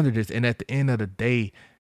under this. And at the end of the day,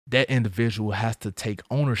 that individual has to take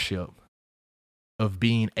ownership of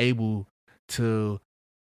being able to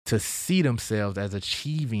see themselves as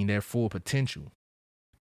achieving their full potential.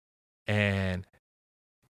 And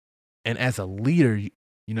as a leader,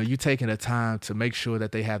 you taking the time to make sure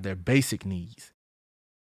that they have their basic needs,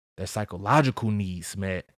 their psychological needs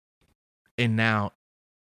met, And now,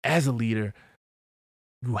 as a leader,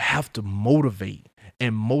 you have to motivate.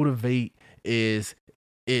 And motivate is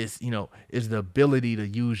is the ability to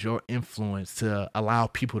use your influence to allow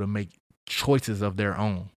people to make choices of their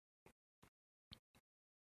own.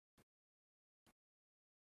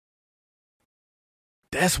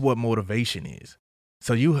 That's what motivation is.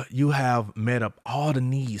 So you have met up all the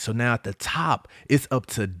needs. So now at the top, it's up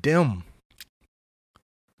to them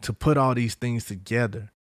to put all these things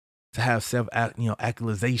together, to have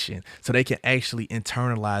actualization, so they can actually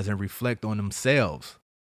internalize and reflect on themselves.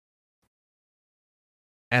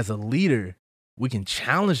 As a leader, we can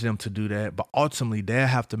challenge them to do that, but ultimately they'll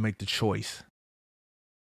have to make the choice.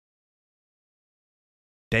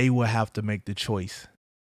 They will have to make the choice.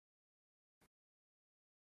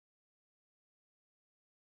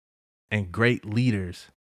 And great leaders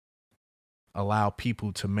allow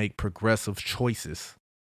people to make progressive choices.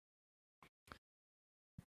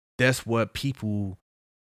 That's what people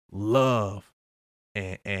love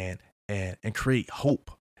and create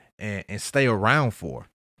hope and stay around for.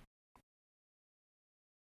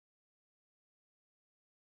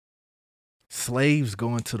 Slaves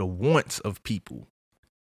go into the wants of people,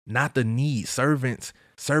 not the needs. Servants,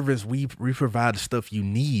 we provide the stuff you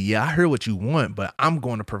need. Yeah, I heard what you want, but I'm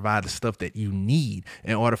going to provide the stuff that you need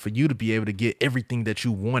in order for you to be able to get everything that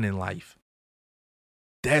you want in life.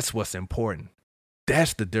 That's what's important.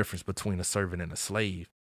 That's the difference between a servant and a slave.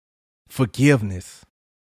 Forgiveness.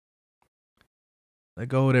 Let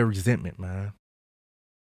go of that resentment, man.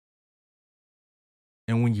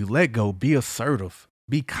 And when you let go, be assertive.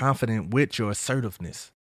 Be confident with your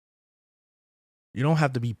assertiveness. You don't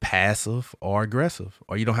have to be passive or aggressive,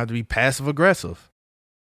 or you don't have to be passive aggressive.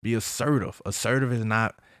 Be assertive. Assertive is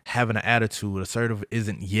not having an attitude. Assertive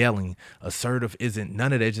isn't yelling. Assertive isn't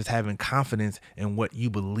none of that. Just having confidence in what you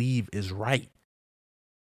believe is right.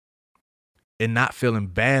 And not feeling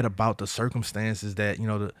bad about the circumstances that,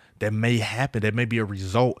 that may happen, that may be a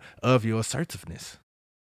result of your assertiveness.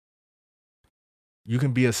 You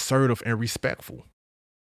can be assertive and respectful.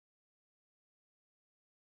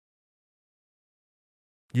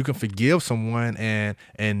 You can forgive someone and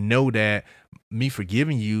know that me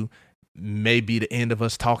forgiving you may be the end of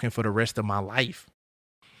us talking for the rest of my life.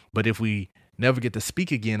 But if we never get to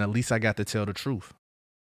speak again, at least I got to tell the truth.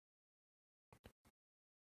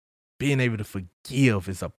 Being able to forgive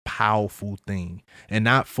is a powerful thing, and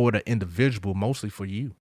not for the individual, mostly for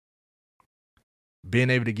you. Being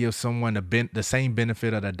able to give someone the same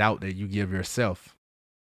benefit of the doubt that you give yourself.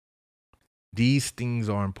 These things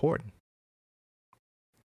are important.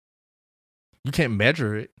 You can't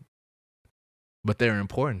measure it, but they're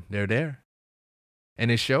important. They're there. And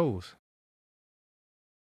it shows.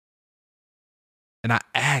 And I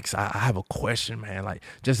have a question, man, like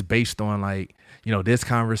just based on this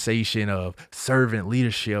conversation of servant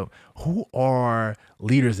leadership, who are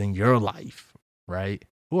leaders in your life, right?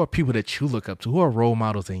 Who are people that you look up to? Who are role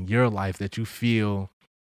models in your life that you feel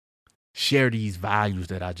share these values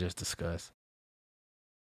that I just discussed?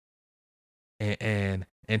 And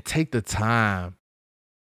take the time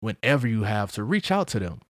whenever you have to reach out to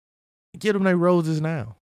them. Give them their roses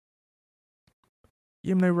now.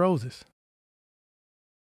 Give them their roses.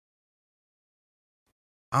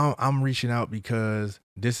 I'm reaching out because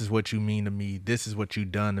this is what you mean to me. This is what you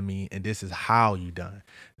done to me. And this is how you done.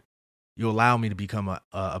 You allow me to become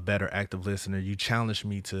a better active listener. You challenge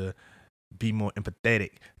me to be more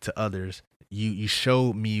empathetic to others. You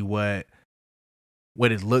showed me what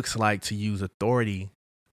it looks like to use authority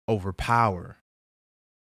over power.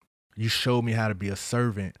 You showed me how to be a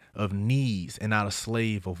servant of needs and not a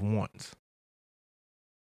slave of wants.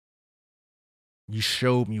 You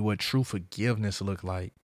showed me what true forgiveness looked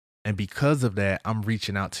like. And because of that, I'm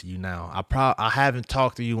reaching out to you now. I haven't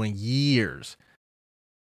talked to you in years.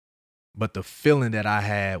 But the feeling that I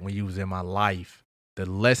had when you was in my life, the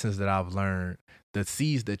lessons that I've learned, the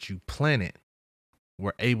seeds that you planted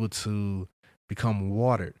were able to become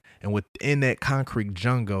watered. And within that concrete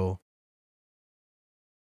jungle,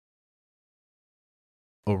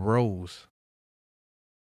 a rose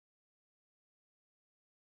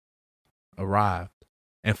arrived.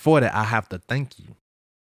 And for that, I have to thank you.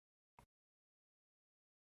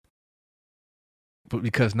 But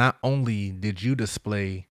because not only did you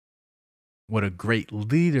display what a great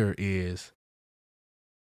leader is,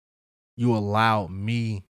 you allowed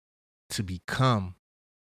me to become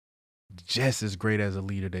just as great as a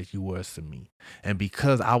leader that you was to me. And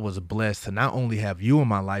because I was blessed to not only have you in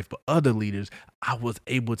my life, but other leaders, I was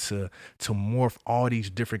able to morph all these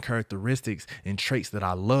different characteristics and traits that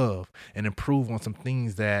I love and improve on some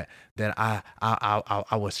things that I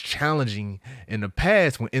was challenging in the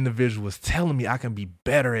past when individuals was telling me I can be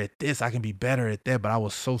better at this, I can be better at that, but I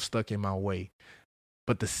was so stuck in my way.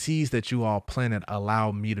 But the seeds that you all planted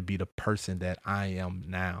allowed me to be the person that I am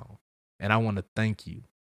now. And I want to thank you.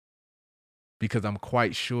 Because I'm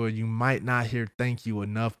quite sure you might not hear thank you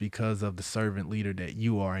enough because of the servant leader that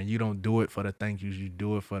you are. And you don't do it for the thank yous. You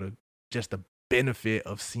do it for just the benefit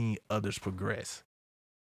of seeing others progress.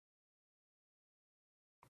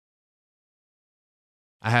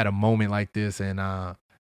 I had a moment like this and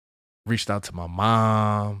reached out to my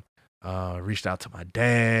mom, reached out to my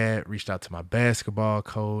dad, reached out to my basketball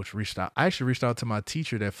coach, I actually reached out to my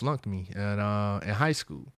teacher that flunked me in high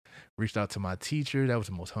school. Reached out to my teacher. That was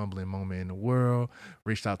the most humbling moment in the world.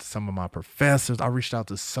 Reached out to some of my professors. I reached out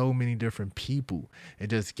to so many different people and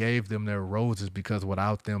just gave them their roses because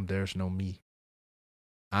without them, there's no me.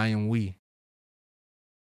 I am we.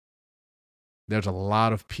 There's a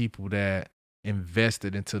lot of people that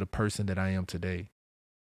invested into the person that I am today.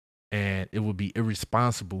 And it would be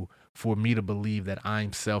irresponsible for me to believe that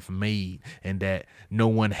I'm self-made and that no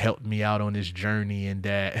one helped me out on this journey and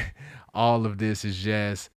that all of this is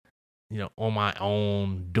just, on my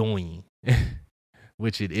own doing,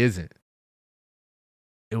 which it isn't.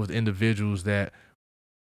 It was individuals that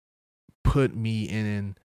put me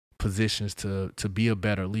in positions to be a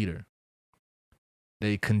better leader.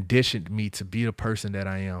 They conditioned me to be the person that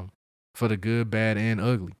I am for the good, bad, and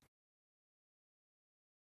ugly.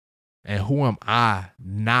 And who am I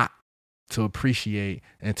not to appreciate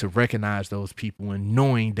and to recognize those people and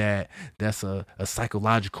knowing that that's a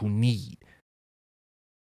psychological need?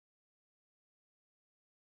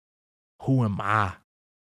 Who am I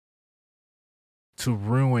to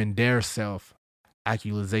ruin their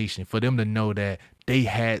self-actualization, for them to know that they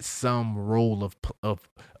had some role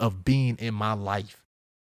of being in my life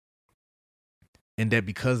and that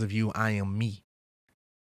because of you, I am me?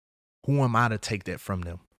 Who am I to take that from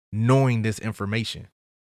them, knowing this information?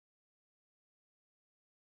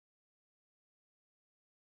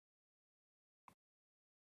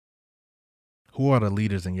 Who are the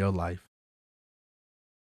leaders in your life?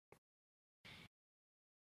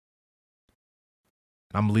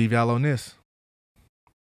 I'm going to leave y'all on this.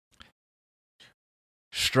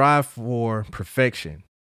 Strive for perfection,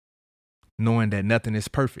 knowing that nothing is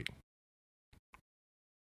perfect.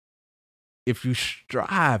 If you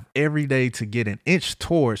strive every day to get an inch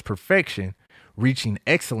towards perfection, reaching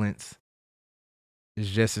excellence is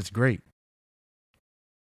just as great.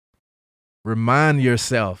 Remind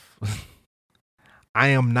yourself, I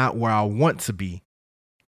am not where I want to be,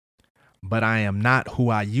 but I am not who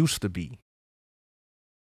I used to be.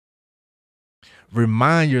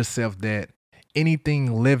 Remind yourself that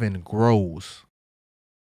anything living grows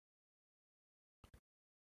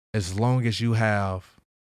as long as you have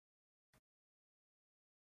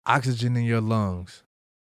oxygen in your lungs,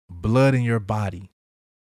 blood in your body.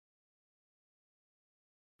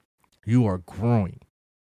 You are growing.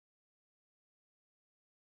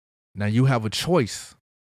 Now you have a choice.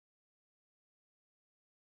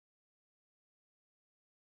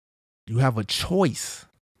 You have a choice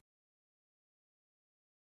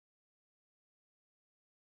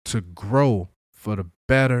to grow for the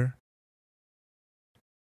better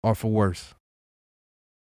or for worse.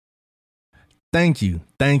 Thank you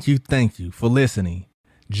for listening.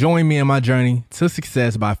 Join me in my journey to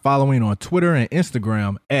success by following on Twitter and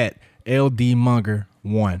Instagram at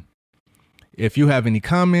LDMonger1. If you have any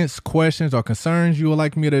comments, questions, or concerns you would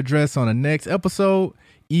like me to address on the next episode,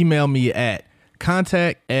 email me at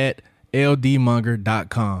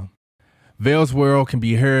contact@ldmonger.com. Vale's World can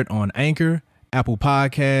be heard on Anchor, Apple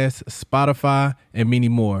Podcasts, Spotify, and many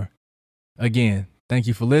more. Again, thank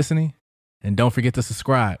you for listening, and don't forget to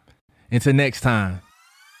subscribe. Until next time.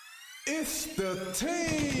 It's the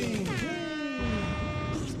team.